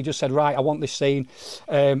 that scene, he just said, right, I want this scene.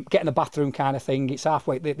 Get in the bathroom, kind of thing. It's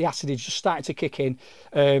halfway. The acid is just starting to kick in.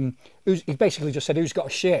 He basically just said, who's got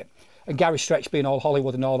a shit? And Gary Stretch, being all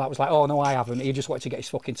Hollywood and all that, was like, oh, no, I haven't. He just wanted to get his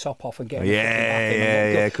fucking top off and get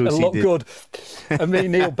of course and look good. And me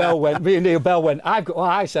and Neil Bell went,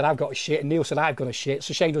 I said, I've got a shit. And Neil said, I've got a shit.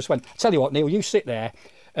 So Shane just went, tell you what, Neil, you sit there.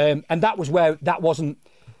 And that was where that wasn't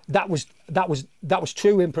that was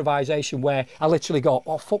true improvisation where I literally go,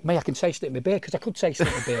 oh fuck me, I can taste it in my beer, because I could taste it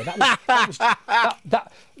in my beer.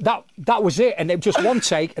 That was it, and it was just one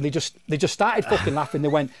take, and they just started fucking laughing. They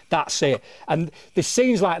went, that's it. And there's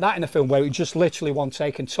scenes like that in the film where it's just literally one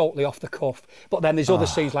take and totally off the cuff. But then there's other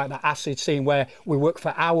scenes like that acid scene where we work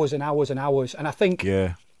for hours and hours and hours. And I think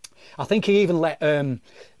he even let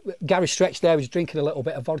Gary Stretch there was drinking a little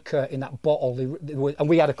bit of vodka in that bottle, and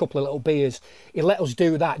we had a couple of little beers. He let us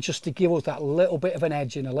do that just to give us that little bit of an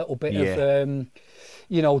edge and a little bit of,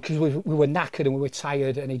 you know, because we were knackered and we were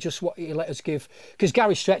tired, and he let us give, because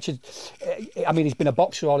Gary Stretch he's been a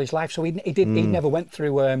boxer all his life, so he never went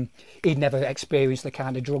through, he'd never experienced the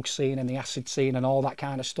kind of drug scene and the acid scene and all that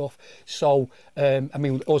kind of stuff. So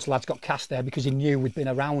us lads got cast there because he knew we'd been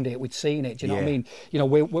around it, we'd seen it. Do you know what I mean? You know,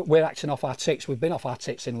 we're acting off our tits. We've been off our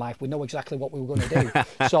tits in life. We know exactly what we were going to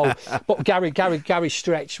do. So, but Gary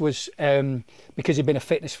Stretch was, because he'd been a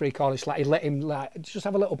fitness freak all his life, he let him just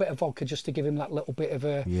have a little bit of vodka just to give him that little bit of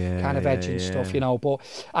a kind of edge and stuff, you know. But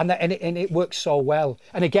and it worked so well.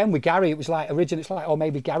 And again with Gary, it was like originally it's like, oh,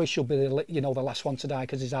 maybe Gary should be the last one to die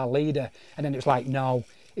because he's our leader. And then it was like, no,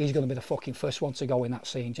 he's going to be the fucking first one to go in that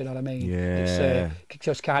scene. Do you know what I mean? Yeah. It's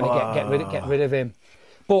just kind of get rid of him.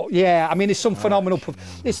 But yeah, I mean, there's some phenomenal.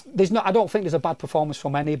 There's not. I don't think there's a bad performance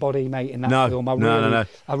from anybody, mate, in that film. No.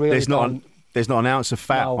 I really don't. There's not an ounce of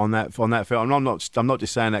fat on that film. I'm not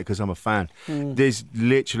just saying that because I'm a fan. There's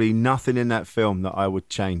literally nothing in that film that I would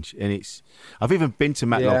change. And I've even been to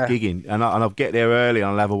Matlock gigging, and I'll get there early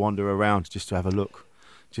and I'll have a wander around just to have a look,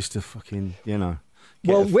 just to fucking, you know.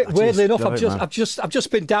 Well, weirdly enough, I've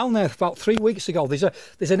just been down there about 3 weeks ago. There's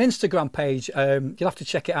an Instagram page. You'll have to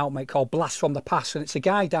check it out, mate, called Blast from the Past, and it's a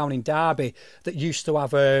guy down in Derby that used to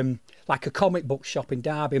have like a comic book shop in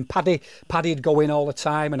Derby, and Paddy'd go in all the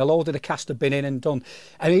time, and a load of the cast had been in and done.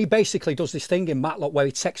 And he basically does this thing in Matlock where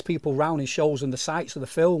he takes people round and shows them the sights of the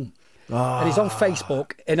film. And he's on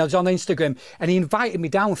Facebook and he's on Instagram, and he invited me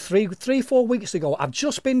down 4 weeks ago. I've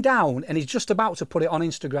just been down, and he's just about to put it on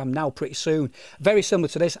Instagram now pretty soon, very similar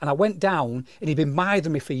to this. And I went down, and he'd been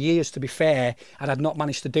mithering me for years, to be fair, and I'd not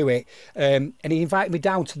managed to do it. And he invited me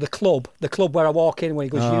down to the club where I walk in when he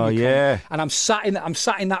goes, and I'm sat in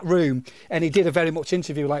that room, and he did a very much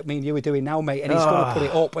interview like me and you were doing now, mate, and he's going to put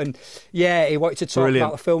it up. And yeah, he wanted to talk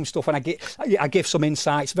about the film stuff, and I give some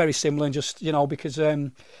insights very similar, and just, you know, because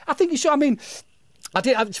I think I mean,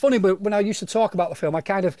 it's funny, but when I used to talk about the film, I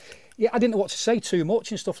kind of, I didn't know what to say too much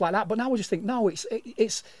and stuff like that. But now I just think, no, it's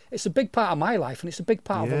a big part of my life, and it's a big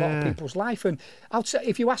part of a lot of people's life. And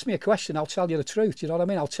if you ask me a question, I'll tell you the truth. You know what I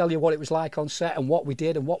mean? I'll tell you what it was like on set and what we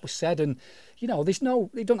did and what was said. And you know,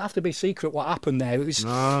 it don't have to be secret what happened there. It was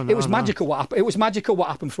magical what happened. It was magical what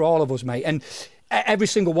happened for all of us, mate. And every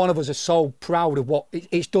single one of us is so proud of what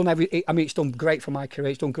it's done. It's done great for my career.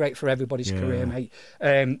 It's done great for everybody's career, mate.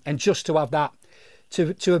 And just to have that,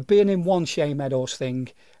 to have been in one Shane Meadows thing,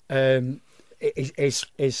 is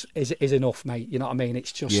enough, mate. You know what I mean?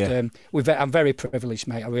 It's just I'm very privileged,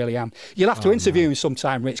 mate. I really am. You'll have to interview him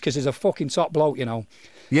sometime, Rich, because he's a fucking top bloke, you know.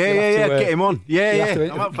 Get him on.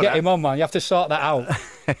 Get him on, man. You have to sort that out.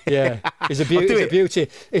 Yeah, he's a beauty.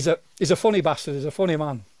 He's a funny bastard. He's a funny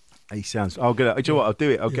man. He sounds. I'll get it. Do you know what? I'll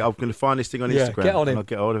do it. I'm going to find this thing on Instagram. Get on him. And I'll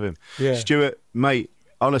get hold of him. Yeah. Stuart, mate.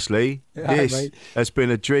 Honestly, this has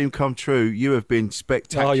been a dream come true. You have been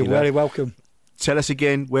spectacular. Oh, you're very welcome. Tell us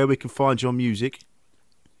again where we can find your music.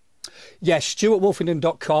 Yes,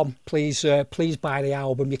 stuartwolfenden.com. Please buy the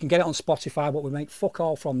album. You can get it on Spotify, but we make fuck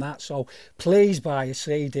all from that. So please buy a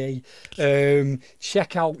CD.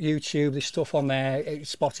 Check out YouTube. There's stuff on there.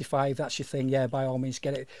 Spotify, if that's your thing, yeah, by all means,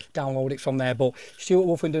 get it, download it from there. But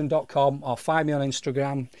stuartwolfenden.com, or find me on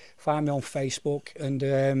Instagram, find me on Facebook,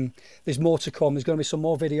 and there's more to come. There's going to be some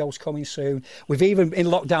more videos coming soon. We've even, in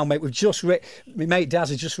lockdown, mate, my mate Daz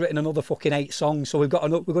has just written another fucking 8 songs, so we're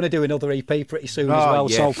going to do another EP pretty soon as well.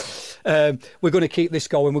 Yeah. So we're going to keep this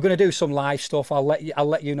going. We're going to do some live stuff. I'll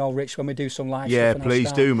let you know, Rich, when we do some live stuff. Yeah,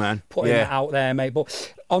 please do, man. Putting it out there, mate.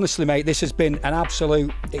 But honestly, mate, this has been an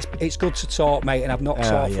absolute. It's good to talk, mate, and I've not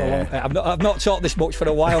talked for a long. I've not talked this much for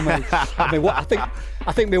a while, mate. I mean,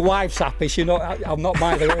 I think my wife's happy. She I'm not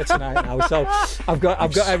minding her tonight now, so I've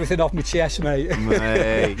got everything off my chest, mate.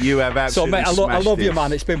 Mate, you have absolutely. So, mate, I love you,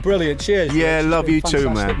 man. It's been brilliant. Cheers. Yeah, Rich. Love you too,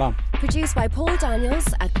 man. Produced by Paul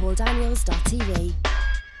Daniels at pauldaniels.tv.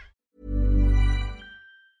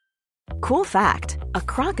 Cool fact, a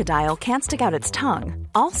crocodile can't stick out its tongue.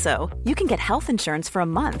 Also, you can get health insurance for a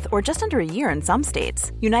month or just under a year in some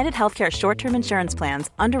states. United Healthcare short-term insurance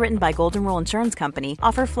plans, underwritten by Golden Rule Insurance Company,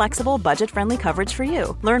 offer flexible, budget-friendly coverage for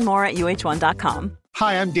you. Learn more at uh1.com.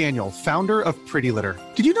 Hi, I'm Daniel, founder of Pretty Litter.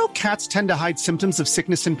 Did you know cats tend to hide symptoms of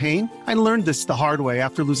sickness and pain? I learned this the hard way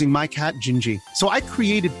after losing my cat, Gingy. So I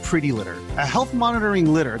created Pretty Litter, a health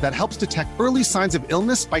monitoring litter that helps detect early signs of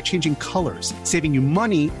illness by changing colors, saving you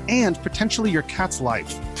money and potentially your cat's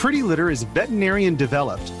life. Pretty Litter is veterinarian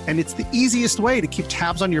developed, and it's the easiest way to keep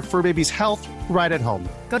tabs on your fur baby's health right at home.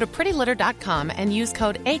 Go to prettylitter.com and use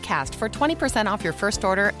code ACAST for 20% off your first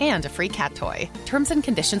order and a free cat toy. Terms and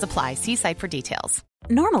conditions apply. See site for details.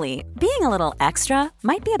 Normally, being a little extra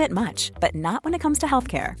might be a bit much, but not when it comes to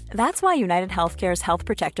healthcare. That's why United Healthcare's Health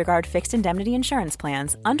Protector Guard fixed indemnity insurance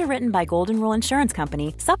plans, underwritten by Golden Rule Insurance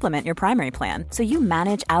Company, supplement your primary plan so you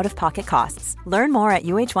manage out-of-pocket costs. Learn more at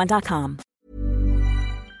uh1.com.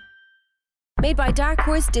 Made by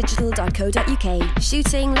darkhorse digital.co.uk.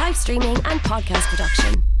 Shooting, live streaming and podcast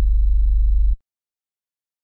production.